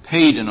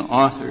paid an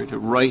author to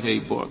write a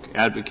book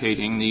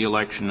advocating the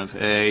election of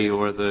A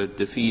or the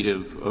defeat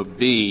of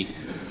B,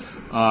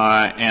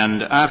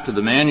 and after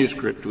the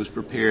manuscript was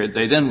prepared,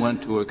 they then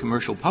went to a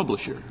commercial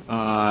publisher,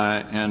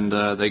 and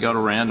they got a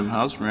Random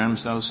House. Random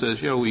House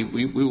says, yeah,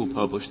 we will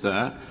publish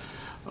that.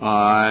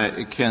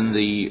 Can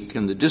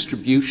the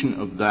distribution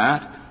of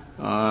that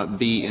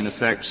be in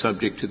effect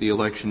subject to the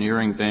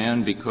electioneering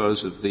ban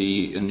because of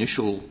the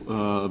initial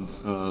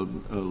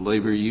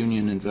labor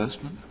union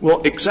investment?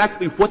 Well,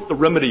 exactly what the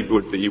remedy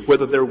would be,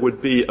 whether there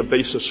would be a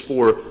basis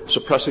for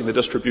suppressing the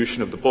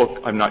distribution of the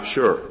book, I'm not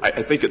sure.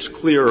 I think it's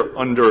clear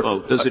under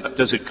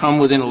does it come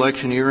within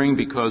electioneering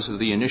because of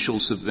the initial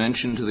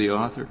subvention to the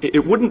author?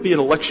 It wouldn't be an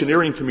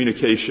electioneering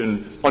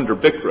communication under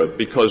BICRA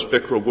because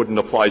BICRA wouldn't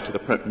apply to the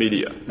print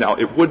media. Now,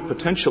 it would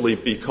potentially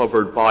be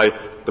covered by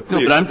the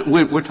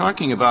we're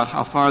talking about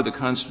how far the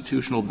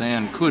constitutional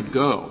ban could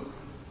go,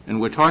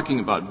 and we're talking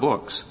about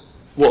books.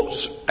 Well,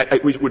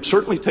 we would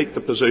certainly take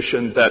the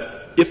position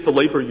that if the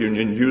labor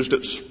union used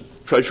its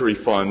Treasury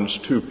funds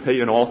to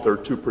pay an author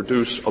to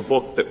produce a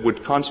book that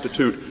would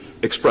constitute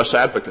express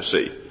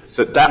advocacy.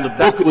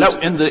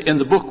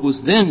 The book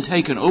was then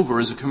taken over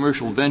as a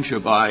commercial venture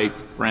by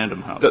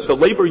Random House. The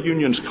labor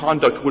union's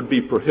conduct would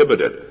be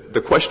prohibited.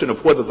 The question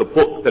of whether the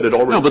book that had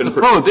already been... No, but the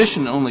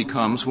prohibition only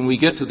comes when we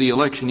get to the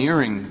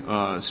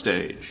electioneering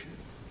stage.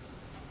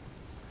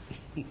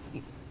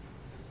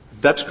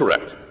 That's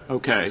correct.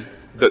 Okay.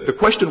 The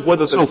question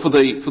whether so for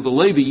the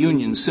labor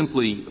union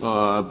simply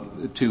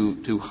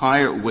to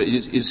hire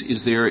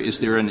is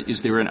there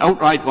an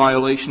outright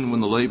violation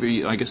when the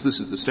labor, I guess this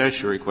is the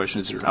statutory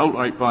question, is there an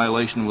outright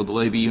violation when the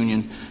labor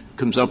union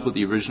comes up with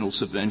the original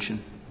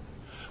subvention?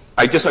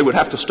 I guess I would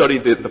have to study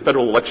the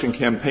Federal Election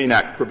Campaign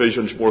Act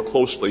provisions more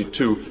closely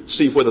to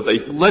see whether they...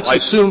 Let's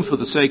assume for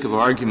the sake of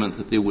argument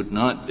that there would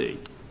not be.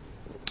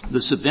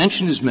 The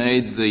subvention is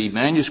made, the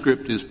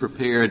manuscript is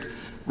prepared,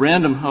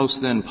 Random House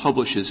then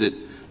publishes it,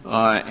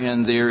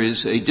 and there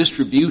is a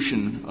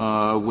distribution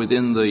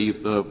within the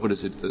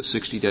the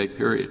 60-day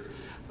period.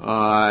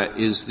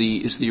 Is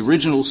the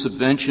original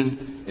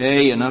subvention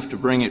enough to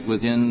bring it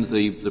within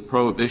the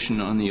prohibition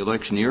on the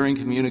electioneering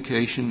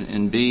communication,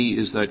 and B,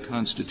 is that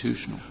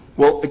constitutional?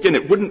 Well, again,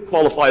 it wouldn't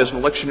qualify as an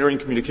electioneering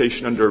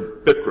communication under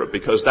BICRA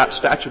because that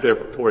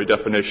statutory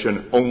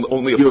definition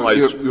only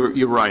applies.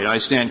 You're right. I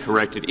stand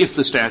corrected. If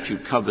the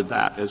statute covered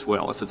that as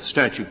well, if the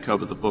statute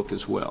covered the book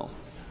as well.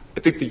 I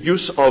think the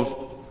use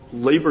of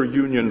labor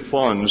union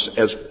funds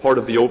as part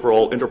of the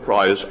overall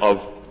enterprise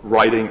of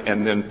writing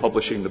and then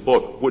publishing the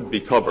book would be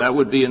covered. That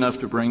would be enough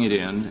to bring it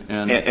in,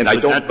 and I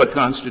don't. But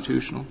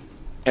constitutional.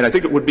 And I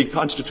think it would be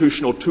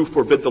constitutional to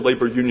forbid the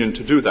labor union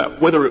to do that.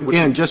 Whether it would.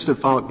 And just to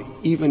follow,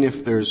 even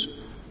if there's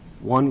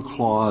one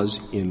clause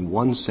in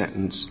one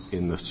sentence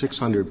in the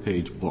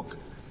 600-page book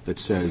that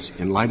says,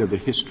 in light of the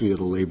history of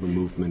the labor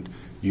movement,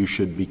 you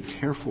should be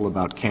careful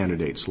about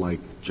candidates like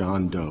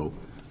John Doe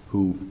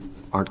who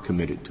aren't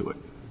committed to it.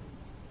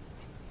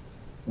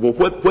 Well,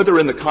 whether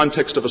in the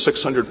context of a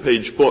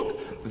 600-page book,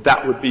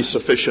 that would be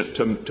sufficient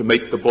to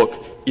make the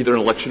book either an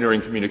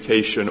electioneering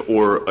communication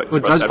or...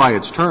 It does by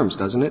its terms,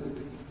 doesn't it?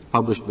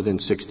 Published within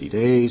 60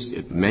 days.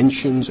 It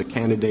mentions a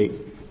candidate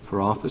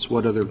for office.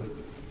 What other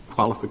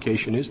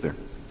qualification is there?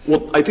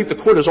 Well, I think the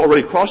Court has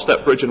already crossed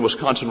that bridge in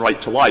Wisconsin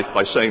Right to Life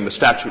by saying the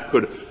statute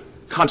could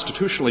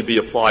constitutionally be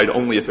applied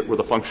only if it were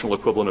the functional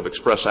equivalent of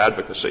express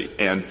advocacy.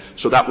 And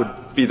so that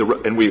would be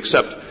and we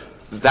accept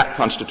that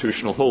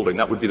constitutional holding.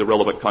 That would be the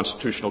relevant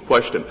constitutional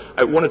question.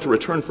 I wanted to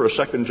return for a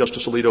second,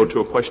 Justice Alito,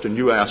 to a question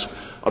you asked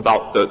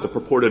about the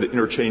purported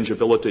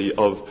interchangeability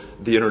of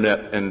the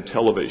Internet and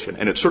television.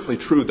 And it's certainly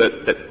true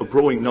that a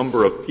growing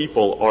number of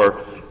people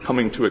are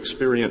coming to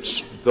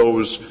experience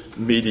those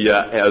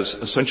media as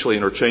essentially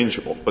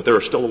interchangeable. But there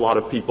are still a lot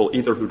of people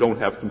either who don't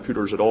have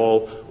computers at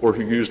all or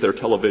who use their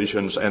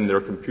televisions and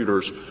their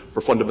computers for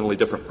fundamentally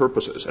different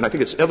purposes. And I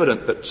think it's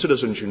evident that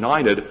Citizens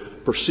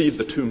United perceived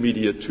the two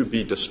media to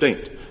be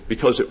distinct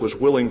because it was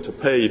willing to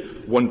pay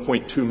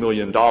 $1.2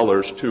 million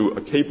to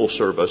a cable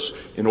service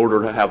in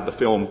order to have the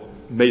film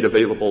made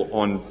available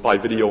by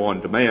video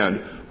on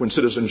demand when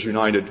Citizens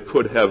United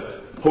could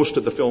have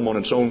posted the film on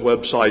its own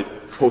website,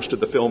 posted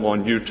the film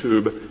on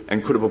YouTube,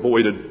 and could have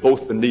avoided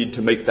both the need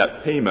to make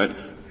that payment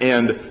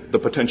and the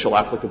potential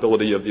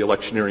applicability of the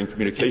electioneering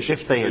communication.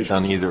 If they had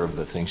done either of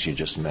the things you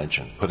just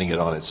mentioned, putting it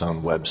on its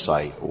own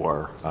website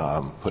or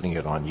putting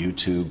it on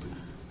YouTube,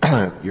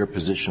 your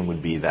position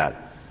would be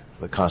that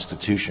the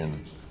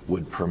Constitution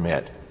would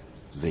permit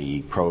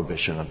the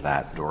prohibition of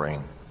that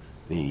during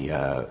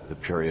the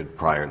period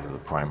prior to the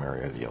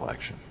primary or the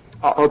election.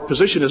 Our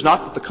position is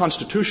not that the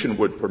Constitution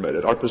would permit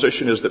it. Our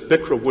position is that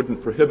BICRA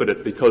wouldn't prohibit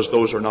it because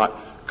those are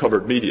not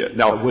covered media.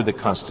 Now, would the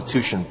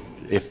Constitution,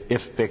 if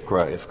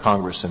BICRA, if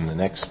Congress in the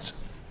next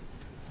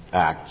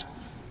act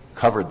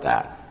covered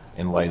that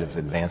in light of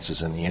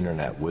advances in the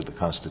Internet, would the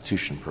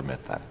Constitution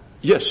permit that?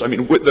 Yes. I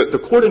mean,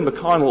 the Court in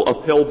McConnell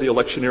upheld the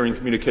electioneering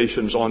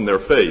communications on their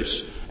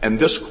face, and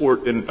this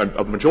Court,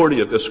 a majority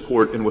of this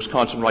Court in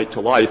Wisconsin Right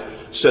to Life,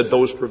 said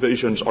those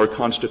provisions are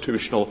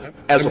constitutional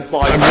as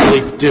applied. I'm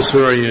really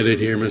disoriented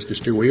here, Mr.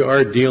 Stewart. We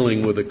are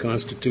dealing with a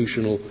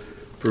constitutional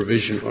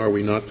provision, are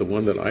we not, the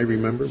one that I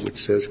remember, which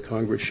says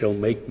Congress shall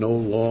make no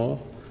law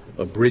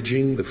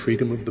abridging the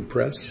freedom of the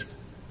press?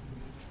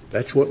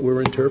 That's what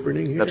we're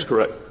interpreting here? That's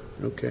correct.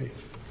 Okay.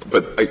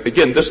 But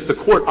again, the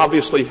Court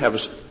obviously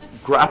has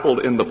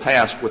grappled in the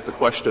past with the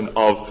question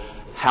of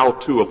how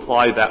to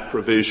apply that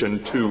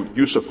provision to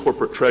use of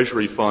corporate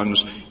treasury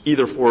funds,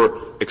 either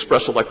for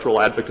express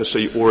electoral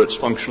advocacy or its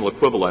functional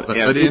equivalent.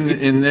 But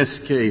in this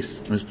case,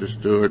 Mr.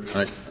 Stewart,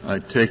 I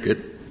take it,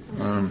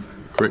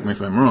 correct me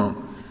if I'm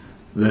wrong,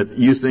 that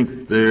you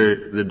think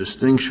the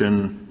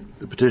distinction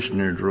the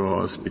petitioner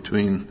draws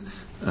between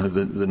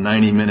the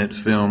 90-minute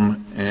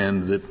film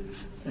and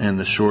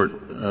the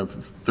short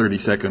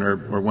 30-second or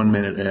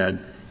 1-minute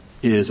ad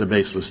is a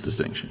baseless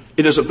distinction.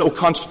 It is of no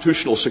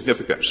constitutional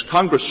significance.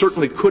 Congress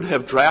certainly could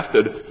have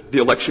drafted the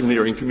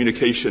electioneering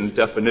communication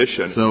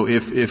definition. So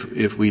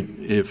if we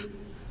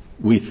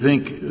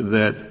think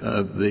that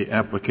the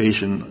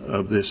application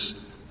of this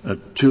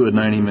to a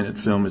 90-minute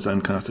film is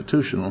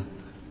unconstitutional,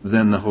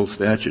 then the whole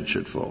statute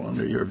should fall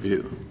under your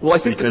view. Well, I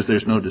think because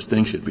there's no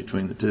distinction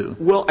between the two.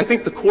 Well, I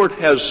think the Court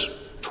has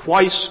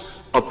twice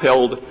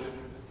upheld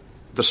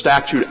the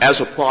statute as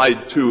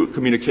applied to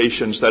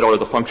communications that are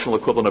the functional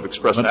equivalent of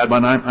express advertising.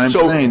 But I'm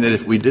saying that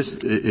if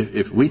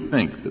we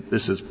think that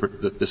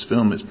this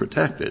film is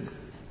protected,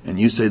 and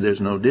you say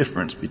there's no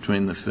difference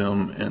between the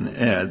film and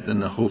the ad, then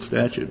the whole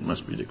statute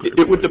must be declared.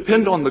 It would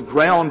depend on the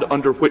ground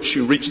under which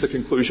you reach the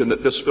conclusion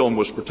that this film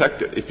was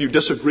protected. If you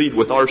disagreed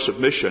with our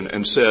submission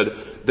and said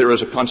there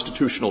is a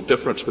constitutional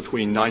difference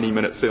between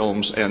 90-minute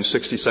films and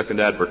 60-second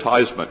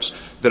advertisements,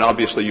 then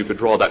obviously you could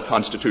draw that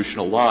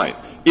constitutional line.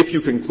 If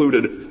you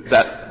concluded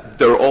that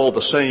they're all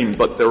the same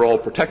but they're all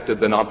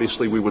protected, then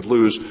obviously we would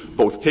lose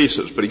both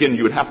cases. But again,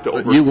 you would have to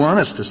But you want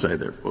us to say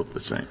they're both the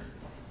same.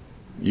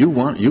 You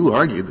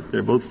argue that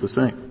they're both the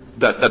same.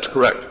 That's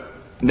correct.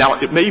 Now,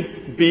 it may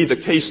be the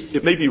case,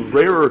 it may be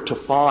rarer to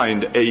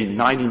find a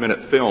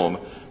 90-minute film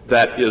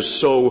that is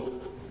so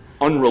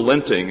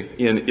unrelenting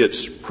in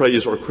its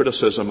praise or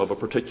criticism of a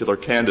particular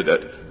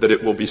candidate that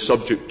it will be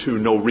subject to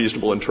no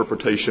reasonable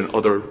interpretation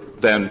other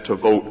than to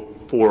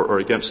vote for or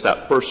against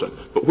that person.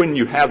 But when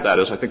you have that,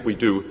 as I think we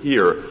do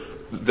here,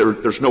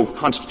 there's no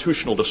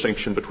constitutional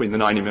distinction between the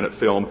 90-minute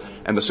film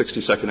and the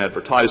 60-second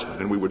advertisement.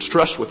 And we would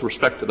stress with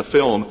respect to the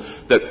film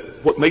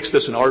that what makes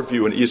this, in our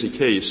view, an easy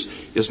case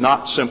is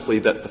not simply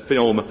that the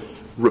film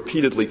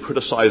repeatedly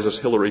criticizes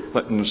Hillary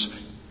Clinton's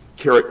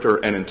character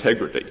and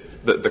integrity.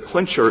 The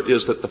clincher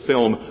is that the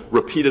film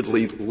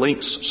repeatedly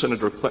links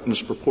Senator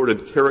Clinton's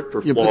purported character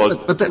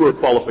flaws to her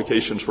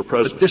qualifications for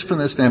president. But just from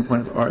the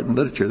standpoint of art and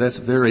literature, that's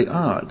very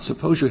odd.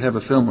 Suppose you have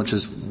a film which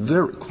is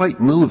quite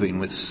moving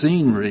with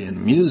scenery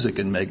and music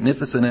and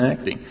magnificent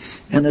acting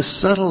and a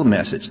subtle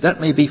message. That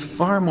may be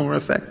far more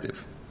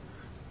effective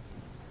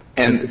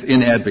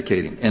in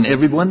advocating. And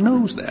everyone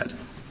knows that.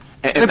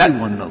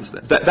 Everyone knows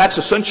that. That's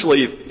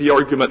essentially the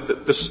argument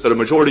that a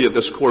majority of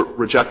this Court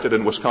rejected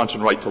in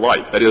Wisconsin Right to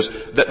Life. That is,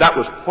 that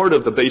was part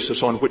of the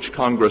basis on which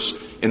Congress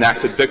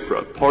enacted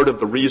VICRA, part of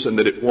the reason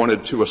that it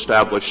wanted to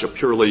establish a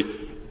purely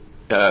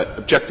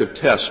objective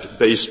test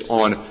based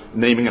on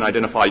naming an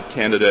identified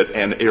candidate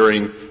and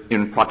airing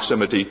in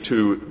proximity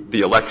to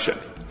the election.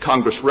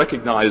 Congress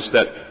recognized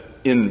that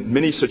in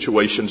many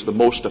situations, the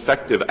most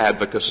effective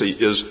advocacy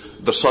is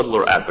the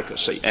subtler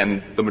advocacy.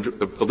 And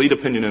the lead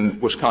opinion in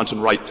Wisconsin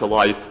Right to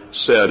Life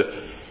said,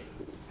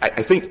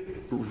 I think,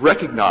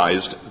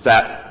 recognized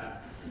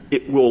that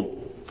it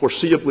will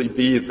foreseeably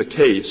be the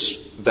case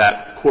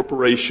that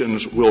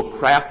corporations will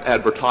craft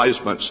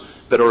advertisements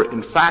that are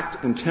in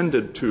fact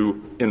intended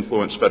to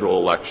influence federal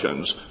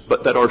elections,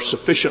 but that are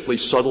sufficiently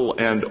subtle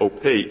and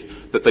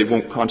opaque that they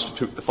won't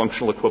constitute the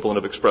functional equivalent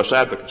of express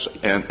advocacy.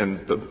 And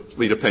the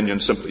lead opinion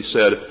simply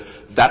said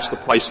that's the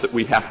price that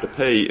we have to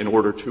pay in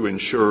order to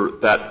ensure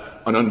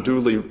that an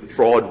unduly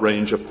broad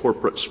range of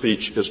corporate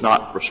speech is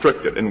not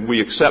restricted. And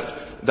we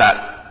accept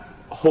that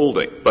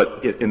holding.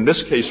 But in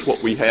this case,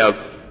 what we have,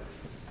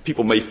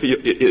 people may feel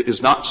it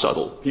is not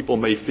subtle. People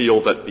may feel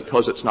that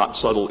because it's not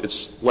subtle,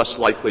 it's less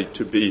likely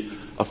to be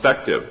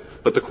effective.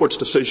 But the Court's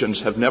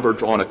decisions have never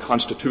drawn a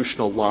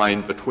constitutional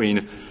line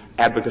between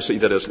advocacy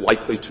that is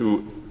likely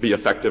to be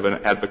effective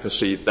and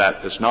advocacy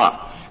that is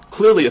not.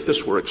 Clearly, if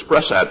this were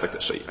express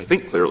advocacy, I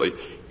think clearly,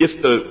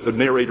 if the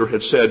narrator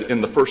had said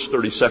in the first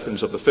 30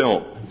 seconds of the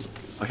film,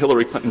 a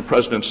Hillary Clinton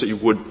presidency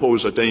would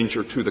pose a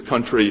danger to the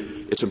country,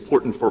 it's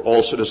important for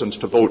all citizens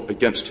to vote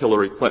against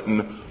Hillary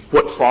Clinton,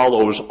 what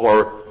follows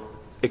are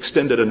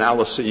extended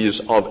analyses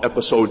of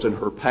episodes in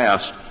her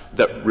past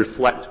that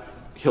reflect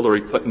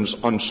Hillary Clinton's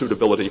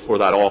unsuitability for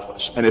that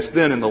office. And if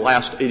then in the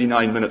last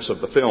 89 minutes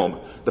of the film,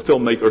 the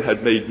filmmaker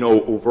had made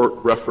no overt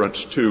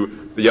reference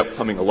to the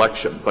upcoming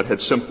election, but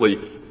had simply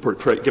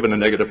given a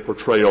negative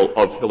portrayal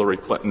of Hillary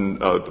Clinton,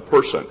 the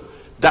person,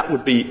 that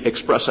would be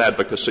express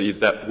advocacy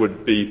that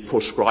would be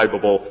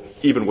proscribable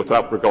even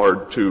without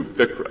regard to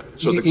VICRA.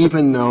 So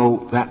even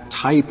though that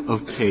type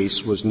of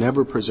case was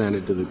never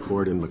presented to the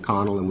Court in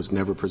McConnell and was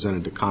never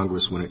presented to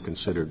Congress when it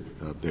considered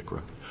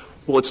VICRA?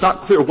 Well, it's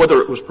not clear whether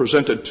it was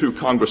presented to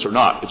Congress or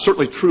not. It's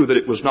certainly true that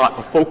it was not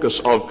a focus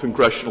of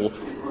congressional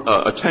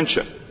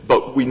attention.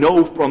 But we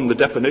know from the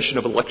definition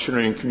of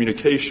electioneering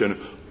communication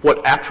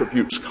what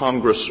attributes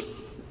Congress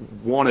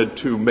wanted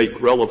to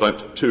make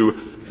relevant to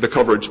the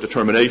coverage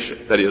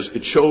determination. That is,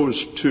 it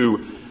chose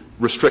to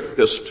restrict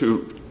this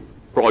to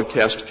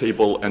broadcast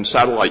cable and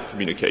satellite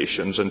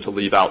communications and to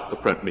leave out the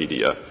print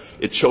media.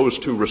 It chose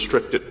to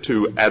restrict it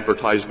to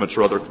advertisements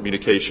or other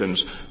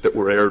communications that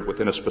were aired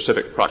within a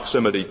specific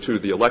proximity to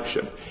the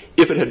election.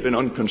 If it had been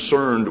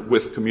unconcerned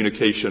with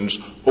communications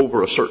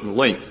over a certain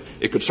length,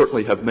 it could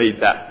certainly have made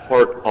that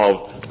part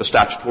of the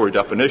statutory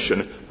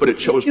definition, but it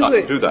chose not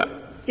to do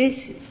that.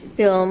 This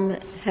film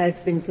has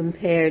been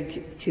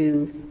compared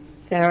to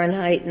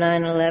Fahrenheit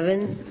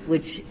 9/11,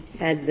 which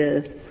had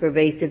the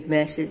pervasive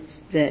message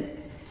that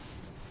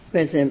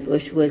President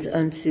Bush was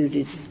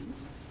unsuited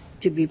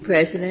to be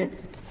president.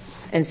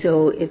 And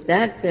so if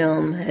that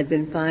film had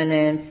been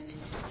financed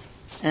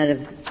out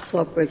of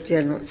corporate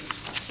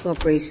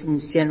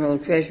corporation's general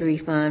treasury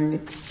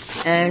fund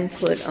and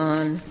put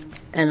on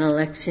an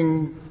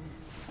election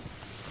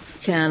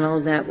channel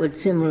that would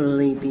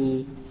similarly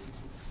be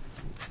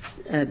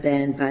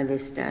banned by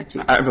this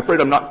statute? I'm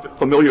afraid I'm not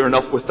familiar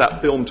enough with that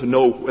film to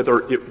know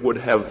whether it would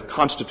have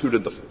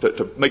constituted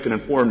to make an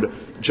informed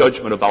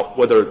judgment about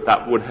whether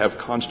that would have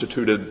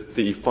constituted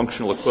the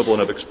functional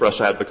equivalent of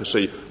express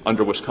advocacy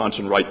under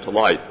Wisconsin right to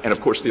life. And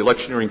of course the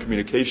electioneering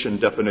communication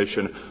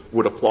definition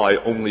would apply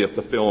only if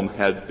the film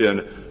had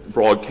been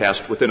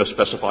broadcast within a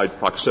specified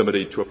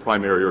proximity to a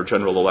primary or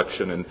general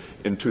election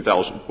in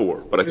 2004.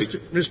 But I think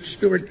Mr.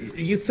 Stewart,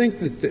 do you think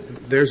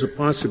that there's a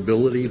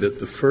possibility that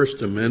the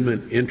First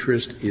Amendment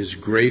interest is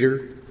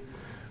greater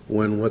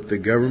when what the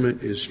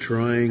government is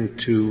trying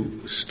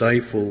to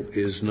stifle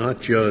is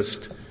not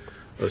just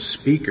a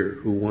speaker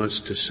who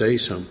wants to say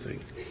something,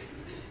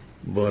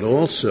 but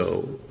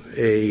also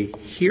a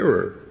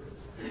hearer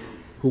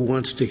who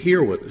wants to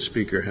hear what the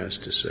speaker has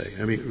to say?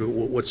 I mean,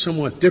 what's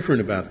somewhat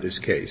different about this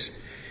case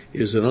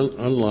is that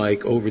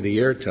unlike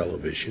over-the-air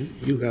television,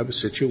 you have a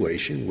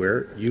situation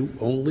where you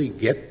only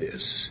get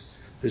this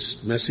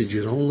message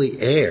is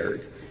only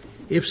aired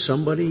if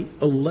somebody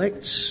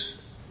elects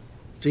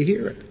to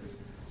hear it.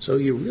 So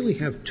you really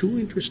have two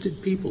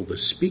interested people, the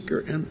speaker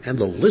and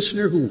the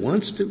listener who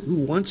wants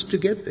to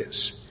get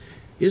this.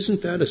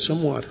 Isn't that a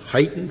somewhat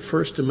heightened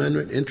First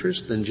Amendment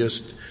interest than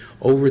just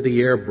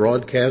over-the-air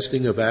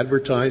broadcasting of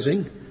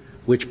advertising,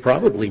 which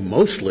probably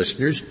most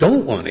listeners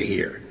don't want to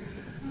hear?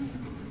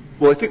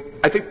 Well, I think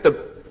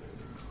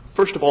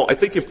first of all, I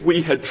think if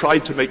we had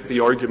tried to make the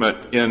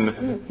argument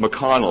in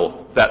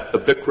McConnell that the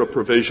BICRA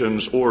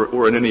provisions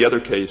or in any other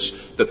case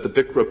that the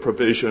BICRA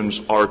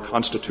provisions are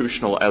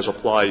constitutional as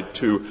applied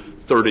to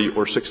 30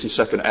 or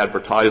 60-second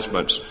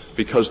advertisements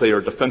because they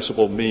are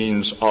defensible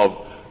means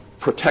of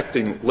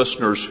protecting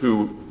listeners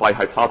who, by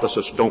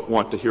hypothesis, don't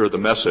want to hear the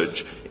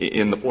message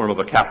in the form of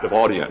a captive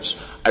audience,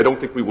 I don't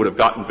think we would have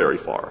gotten very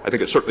far. I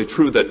think it's certainly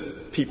true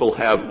that people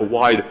have a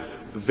wide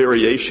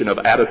variation of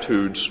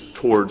attitudes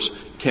towards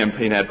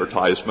campaign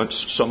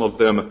advertisements. Some of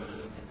them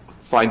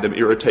find them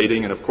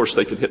irritating, and of course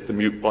they can hit the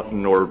mute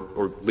button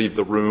or leave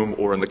the room,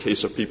 or in the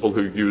case of people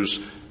who use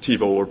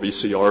TiVo or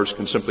VCRs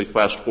can simply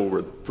fast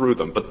forward through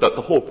them. But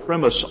the whole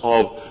premise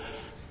of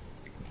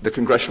the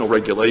congressional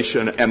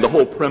regulation and the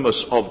whole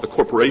premise of the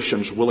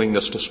corporation's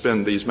willingness to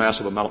spend these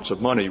massive amounts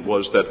of money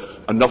was that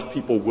enough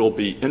people will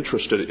be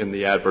interested in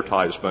the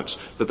advertisements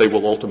that they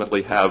will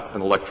ultimately have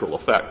an electoral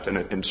effect.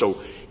 And so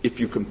if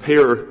you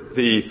compare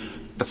the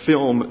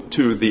film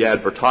to the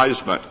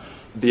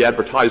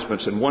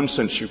advertisements in one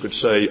sense you could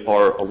say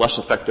are a less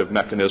effective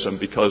mechanism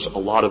because a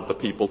lot of the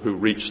people who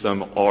reach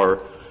them are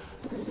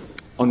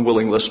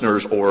unwilling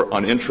listeners or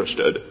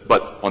uninterested,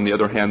 but on the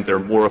other hand they're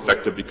more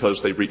effective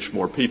because they reach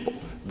more people.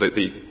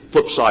 The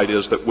flip side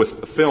is that with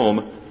the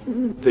film,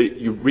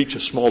 you reach a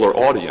smaller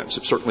audience.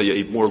 It's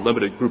certainly a more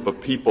limited group of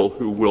people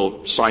who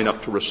will sign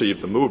up to receive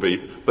the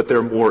movie, but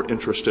they're more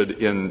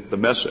interested in the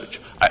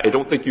message. I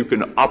don't think you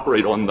can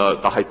operate on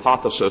the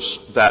hypothesis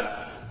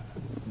that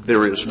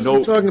there is no...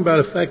 You're talking about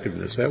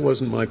effectiveness. That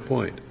wasn't my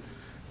point.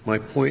 My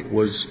point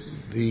was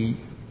the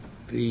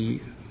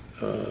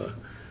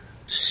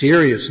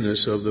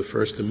seriousness of the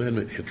First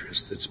Amendment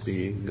interest that's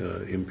being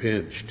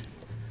impinged.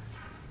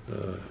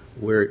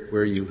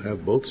 Where you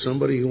have both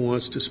somebody who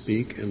wants to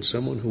speak and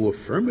someone who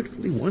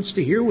affirmatively wants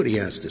to hear what he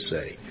has to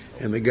say.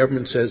 And the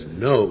government says,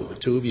 no, the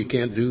two of you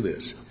can't do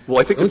this.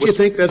 Well, Don't you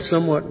think that's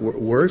somewhat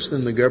worse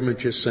than the government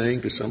just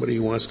saying to somebody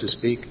who wants to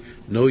speak,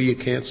 no, you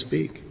can't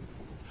speak?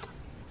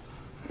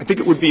 I think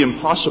it would be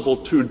impossible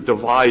to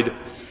divide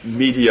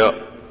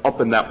media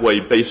up in that way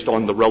based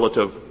on the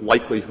relative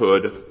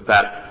likelihood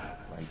that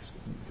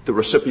the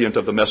recipient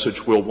of the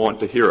message will want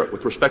to hear it.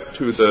 With respect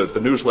to the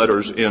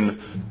newsletters in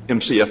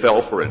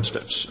MCFL, for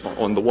instance,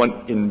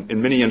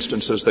 in many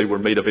instances they were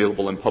made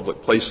available in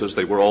public places.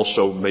 They were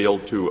also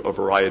mailed to a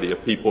variety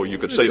of people. You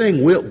could say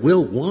saying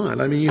will want.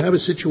 I mean, you have a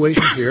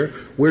situation here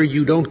where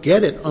you don't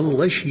get it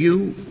unless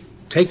you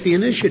take the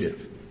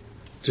initiative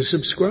to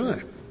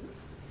subscribe.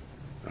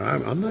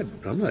 I'm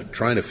not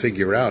trying to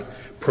figure out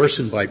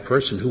person by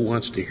person who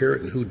wants to hear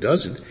it and who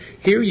doesn't.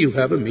 Here you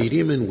have a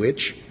medium in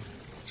which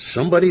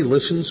somebody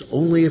listens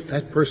only if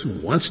that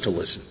person wants to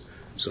listen.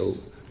 So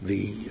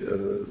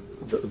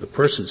the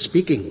person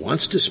speaking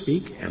wants to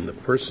speak and the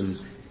person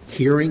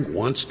hearing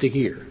wants to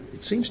hear.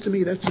 It seems to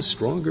me that's a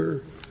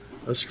stronger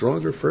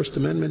First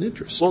Amendment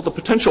interest. Well, the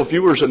potential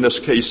viewers in this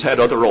case had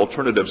other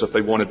alternatives if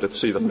they wanted to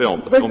see the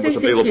film. The film was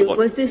available.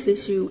 Was this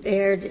issue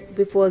aired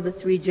before the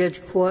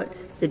three-judge court,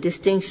 the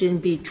distinction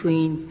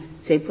between,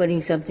 say,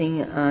 putting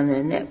something on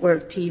a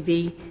network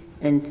TV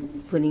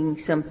and putting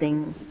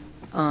something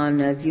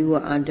on a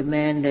viewer on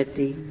demand that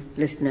the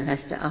listener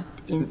has to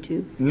opt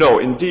into? No.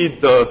 Indeed,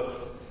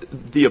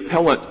 the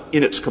appellant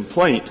in its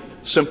complaint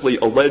simply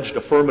alleged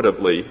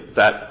affirmatively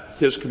that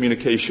his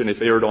communication,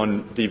 if aired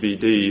on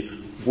DVD,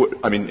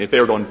 if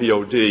aired on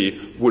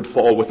VOD, would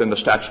fall within the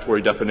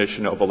statutory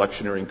definition of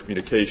electioneering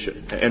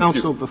communication.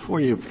 Counsel, before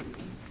you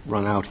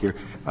run out here.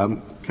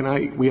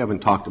 We haven't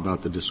talked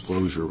about the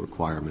disclosure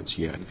requirements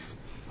yet.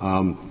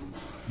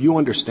 You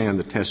understand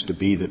the test to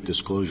be that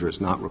disclosure is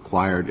not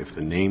required if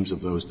the names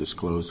of those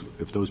disclosed,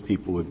 if those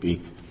people would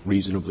be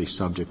reasonably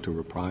subject to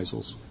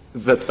reprisals?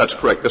 That's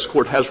correct. This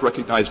Court has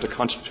recognized a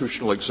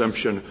constitutional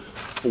exemption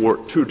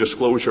to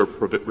disclosure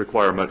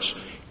requirements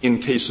in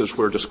cases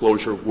where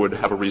disclosure would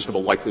have a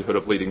reasonable likelihood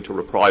of leading to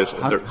reprisal.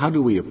 How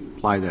do we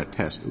apply that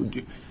test?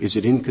 Is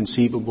it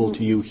inconceivable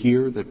to you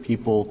here that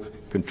people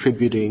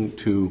contributing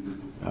to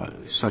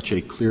such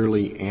a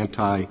clearly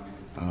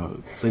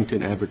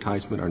anti-Clinton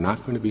advertisement are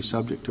not going to be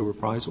subject to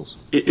reprisals?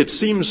 It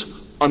seems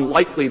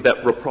unlikely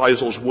that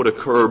reprisals would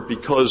occur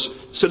because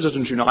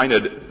Citizens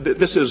United,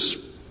 this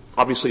is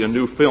obviously a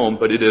new film,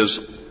 but it is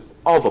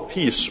of a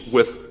piece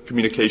with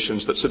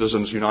communications that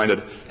Citizens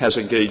United has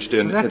engaged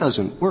in. Well, that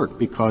doesn't work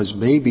because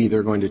maybe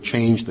they're going to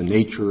change the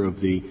nature of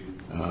the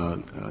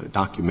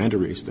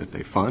documentaries that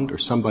they fund, or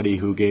somebody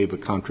who gave a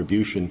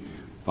contribution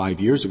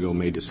 5 years ago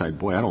may decide,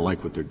 boy, I don't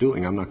like what they're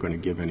doing, I'm not going to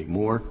give any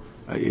more.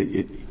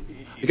 I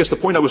guess the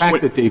point I was the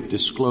fact that they've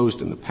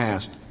disclosed in the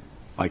past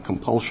by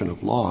compulsion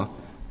of law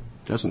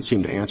doesn't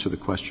seem to answer the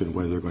question of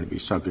whether they're going to be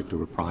subject to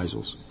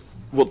reprisals.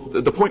 Well,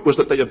 the point was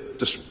that they have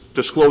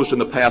disclosed in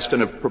the past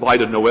and have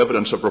provided no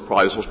evidence of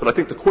reprisals, but I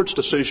think the Court's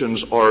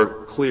decisions are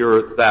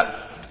clear that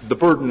the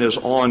burden is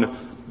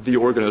on the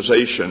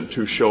organization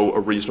to show a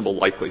reasonable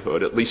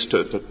likelihood, at least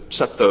to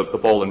set the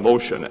ball in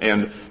motion.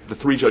 And the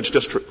three-judge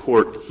district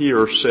court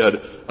here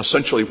said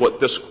essentially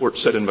what this Court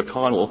said in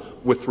McConnell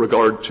with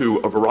regard to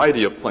a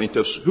variety of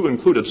plaintiffs who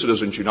included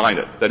Citizens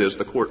United. That is,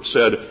 the Court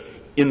said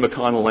in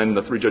McConnell and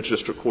the three-judge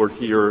district court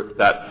here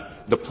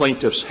that the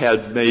plaintiffs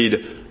had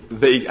made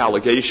vague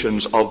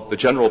allegations of the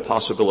general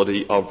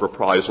possibility of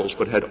reprisals,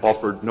 but had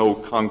offered no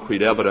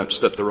concrete evidence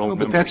that their own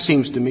members. But that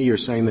seems to me you're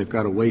saying they've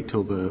got to wait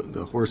till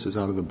the horse is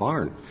out of the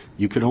barn.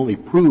 You can only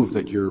prove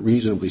that you're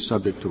reasonably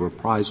subject to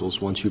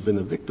reprisals once you've been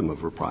the victim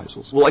of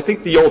reprisals. Well, I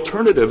think the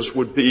alternatives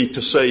would be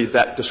to say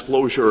that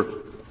disclosure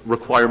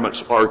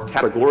requirements are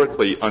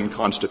categorically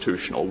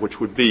unconstitutional, which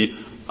would be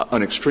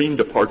an extreme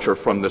departure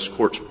from this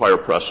Court's prior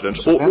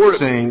precedents. So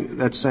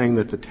that's saying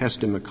that the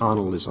test in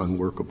McConnell is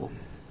unworkable.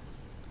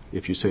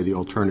 If you say the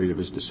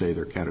alternative is to say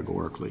they're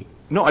categorically.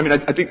 No, I mean,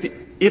 I think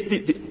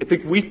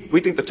we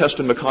think the test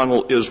in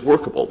McConnell is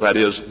workable. That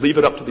is, leave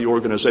it up to the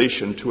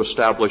organization to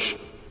establish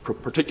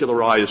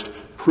particularized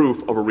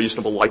proof of a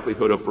reasonable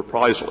likelihood of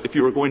reprisal. If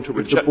you were going to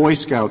reject. If the Boy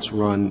Scouts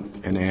run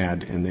an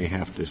ad and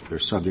they're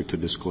subject to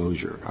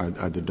disclosure,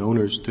 are the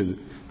donors to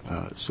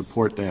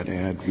support that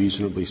ad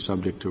reasonably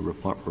subject to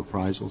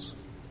reprisals?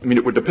 I mean,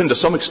 it would depend to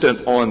some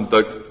extent on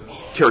the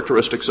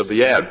characteristics of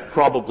the ad.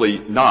 Probably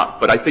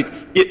not. But I think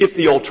if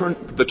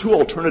the two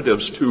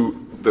alternatives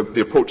to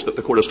the approach that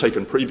the Court has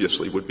taken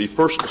previously would be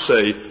first to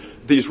say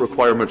these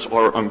requirements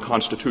are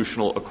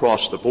unconstitutional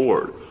across the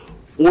board,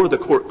 or the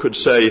Court could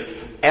say,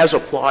 as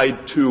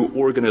applied to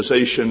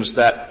organizations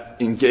that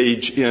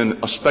engage in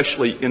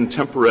especially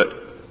intemperate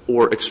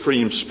or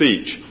extreme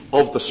speech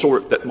of the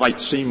sort that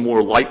might seem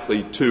more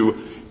likely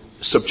to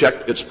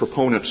subject its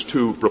proponents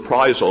to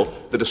reprisal,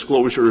 the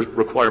disclosure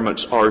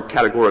requirements are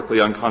categorically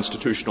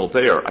unconstitutional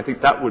there. I think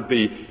that would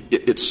be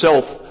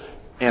itself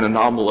an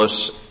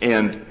anomalous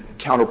and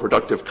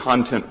counterproductive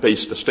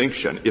content-based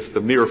distinction if the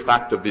mere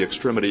fact of the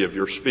extremity of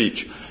your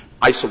speech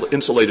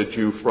insulated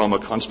you from a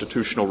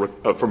constitutional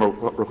from a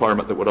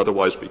requirement that would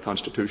otherwise be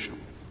constitutional.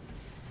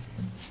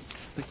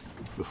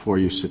 Before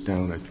you sit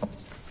down,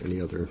 any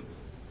other?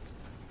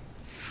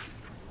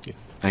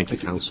 Thank you,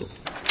 counsel.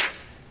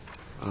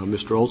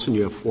 Mr. Olson,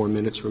 you have 4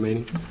 minutes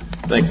remaining.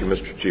 Thank you,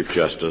 Mr. Chief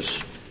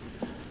Justice.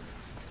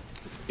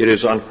 It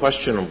is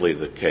unquestionably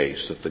the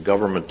case that the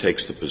government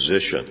takes the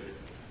position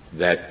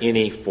that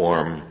any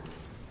form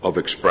of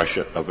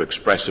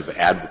expressive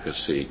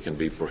advocacy can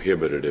be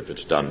prohibited if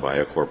it's done by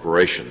a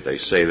corporation. They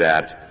say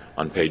that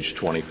on page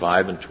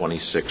 25 and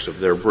 26 of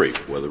their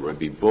brief, whether it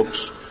be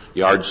books,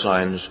 yard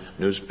signs,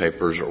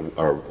 newspapers,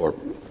 or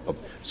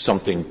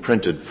something in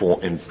printed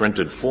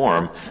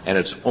form, and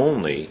it's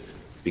only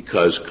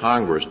because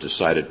Congress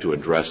decided to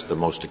address the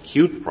most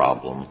acute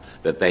problem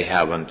that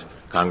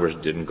Congress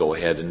didn't go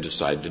ahead and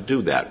decide to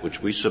do that,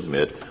 which we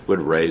submit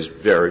would raise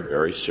very,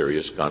 very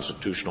serious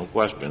constitutional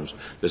questions,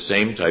 the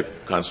same type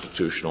of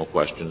constitutional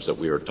questions that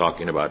we are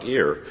talking about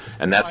here.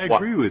 And that's I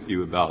agree with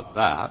you about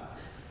that,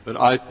 but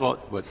I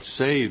thought what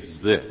saves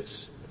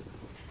this,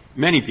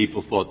 many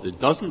people thought that it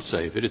doesn't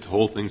save it, the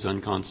whole thing's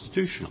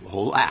unconstitutional, the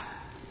whole act.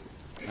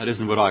 That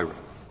isn't what I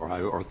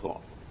read or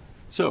thought.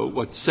 So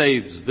what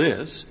saves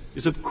this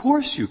is, of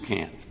course, you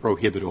can't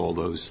prohibit all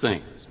those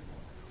things.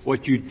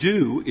 What you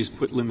do is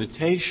put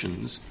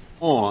limitations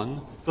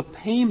on the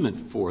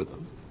payment for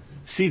them.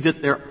 See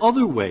that there are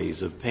other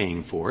ways of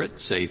paying for it,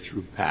 say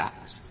through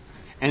PACs,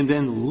 and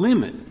then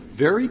limit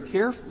very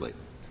carefully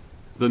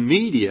the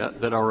media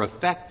that are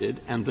affected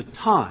and the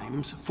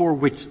times for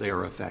which they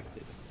are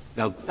affected.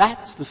 Now,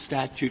 that's the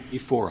statute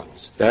before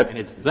us. And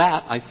it's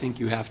that I think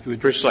you have to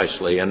address.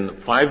 Precisely. And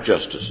 5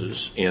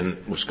 justices in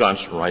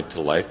Wisconsin Right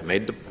to Life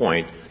made the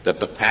point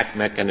that the PAC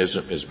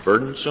mechanism is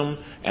burdensome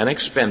and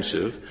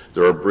expensive.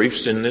 There are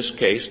briefs in this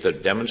case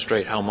that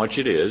demonstrate how much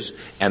it is,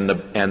 and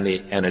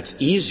it's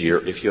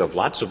easier if you have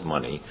lots of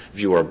money, if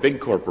you are a big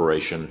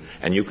corporation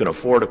and you can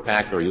afford a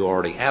PAC or you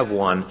already have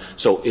one.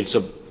 So it's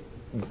a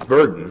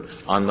burden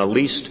on the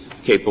least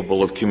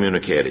capable of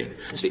communicating.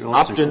 Mr.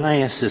 Officer, can I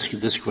ask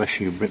this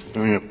question? You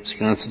bring up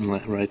Wisconsin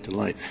Right to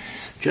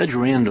Life. Judge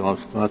Randolph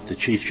thought the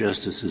Chief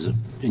Justice's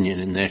opinion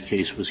in that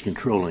case was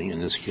controlling in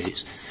this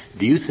case.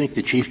 Do you think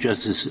the Chief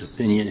Justice's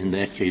opinion in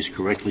that case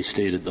correctly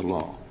stated the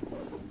law?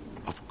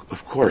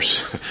 Of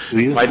course. Do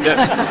you? By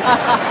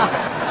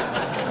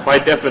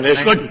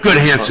definition. Good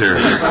answer.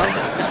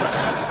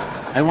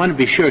 I want to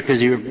be sure,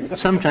 because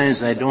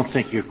sometimes I don't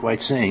think you're quite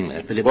saying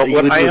that. But if you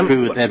would agree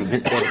with that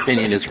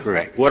opinion is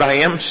correct. What I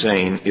am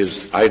saying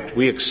is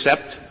we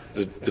accept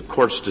the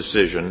Court's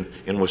decision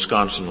in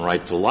Wisconsin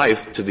Right to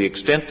Life to the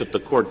extent that the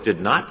Court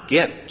did not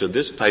get to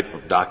this type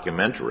of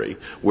documentary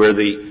where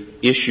the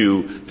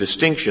issue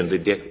distinction,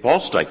 the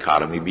false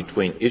dichotomy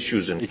between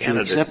issues and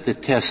candidates. Did you accept the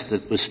test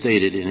that was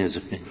stated in his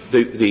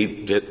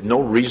opinion?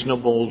 No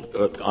reasonable,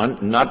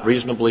 not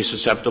reasonably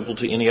susceptible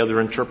to any other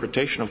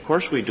interpretation. Of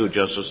course we do,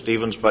 Justice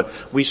Stevens, but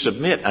we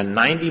submit a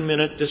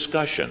 90-minute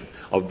discussion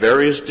of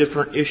various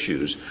different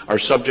issues are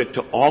subject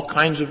to all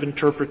kinds of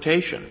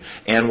interpretation.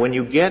 And when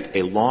you get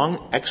a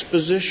long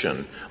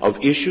exposition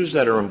of issues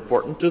that are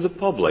important to the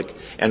public,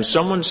 and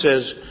someone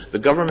says, the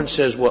government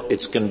says, well,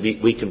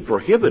 we can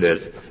prohibit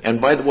it, and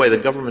by the way, the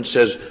government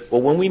says,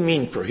 well, when we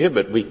mean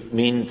prohibit, we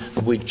mean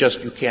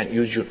you can't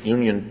use your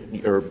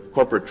union or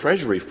corporate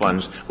treasury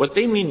funds. What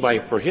they mean by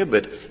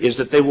prohibit is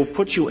that they will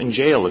put you in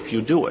jail if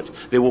you do it.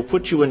 They will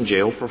put you in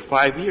jail for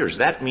 5 years.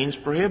 That means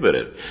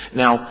prohibited.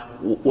 Now,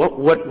 what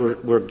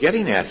we're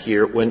getting at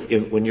here,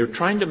 when you're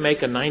trying to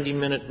make a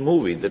 90-minute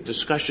movie that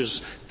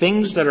discusses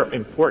things that are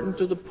important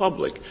to the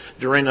public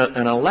during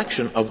an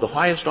election of the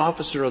highest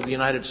officer of the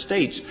United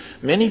States,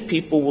 many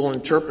people will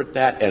interpret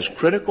that as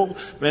critical.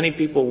 Many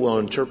people will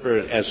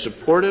interpret it as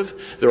supportive.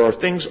 There are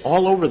things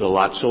all over the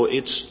lot, so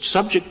it's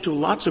subject to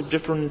lots of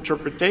different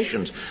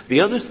interpretations.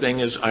 The other thing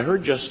is, I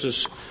heard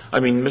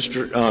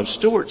Mr.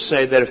 Stewart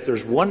say that if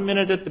there's 1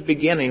 minute at the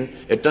beginning,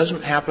 it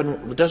doesn't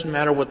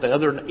matter what the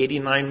other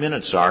 89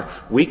 minutes are,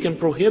 we can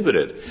prohibit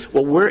it.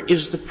 Well, where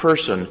is the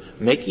person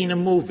making a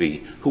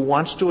movie who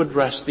wants to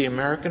address the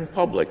American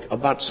public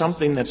about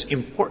something that's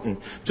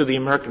important to the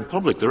American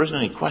public? There isn't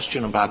any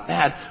question about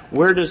that.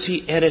 Where does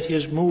he edit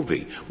his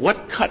movie?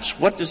 What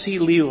does he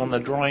leave on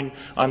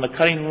the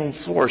cutting room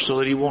floor so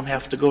that he won't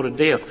have to go to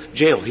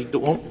jail? He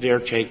won't dare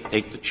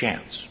take the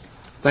chance.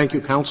 Thank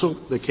you, counsel.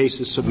 The case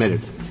is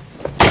submitted.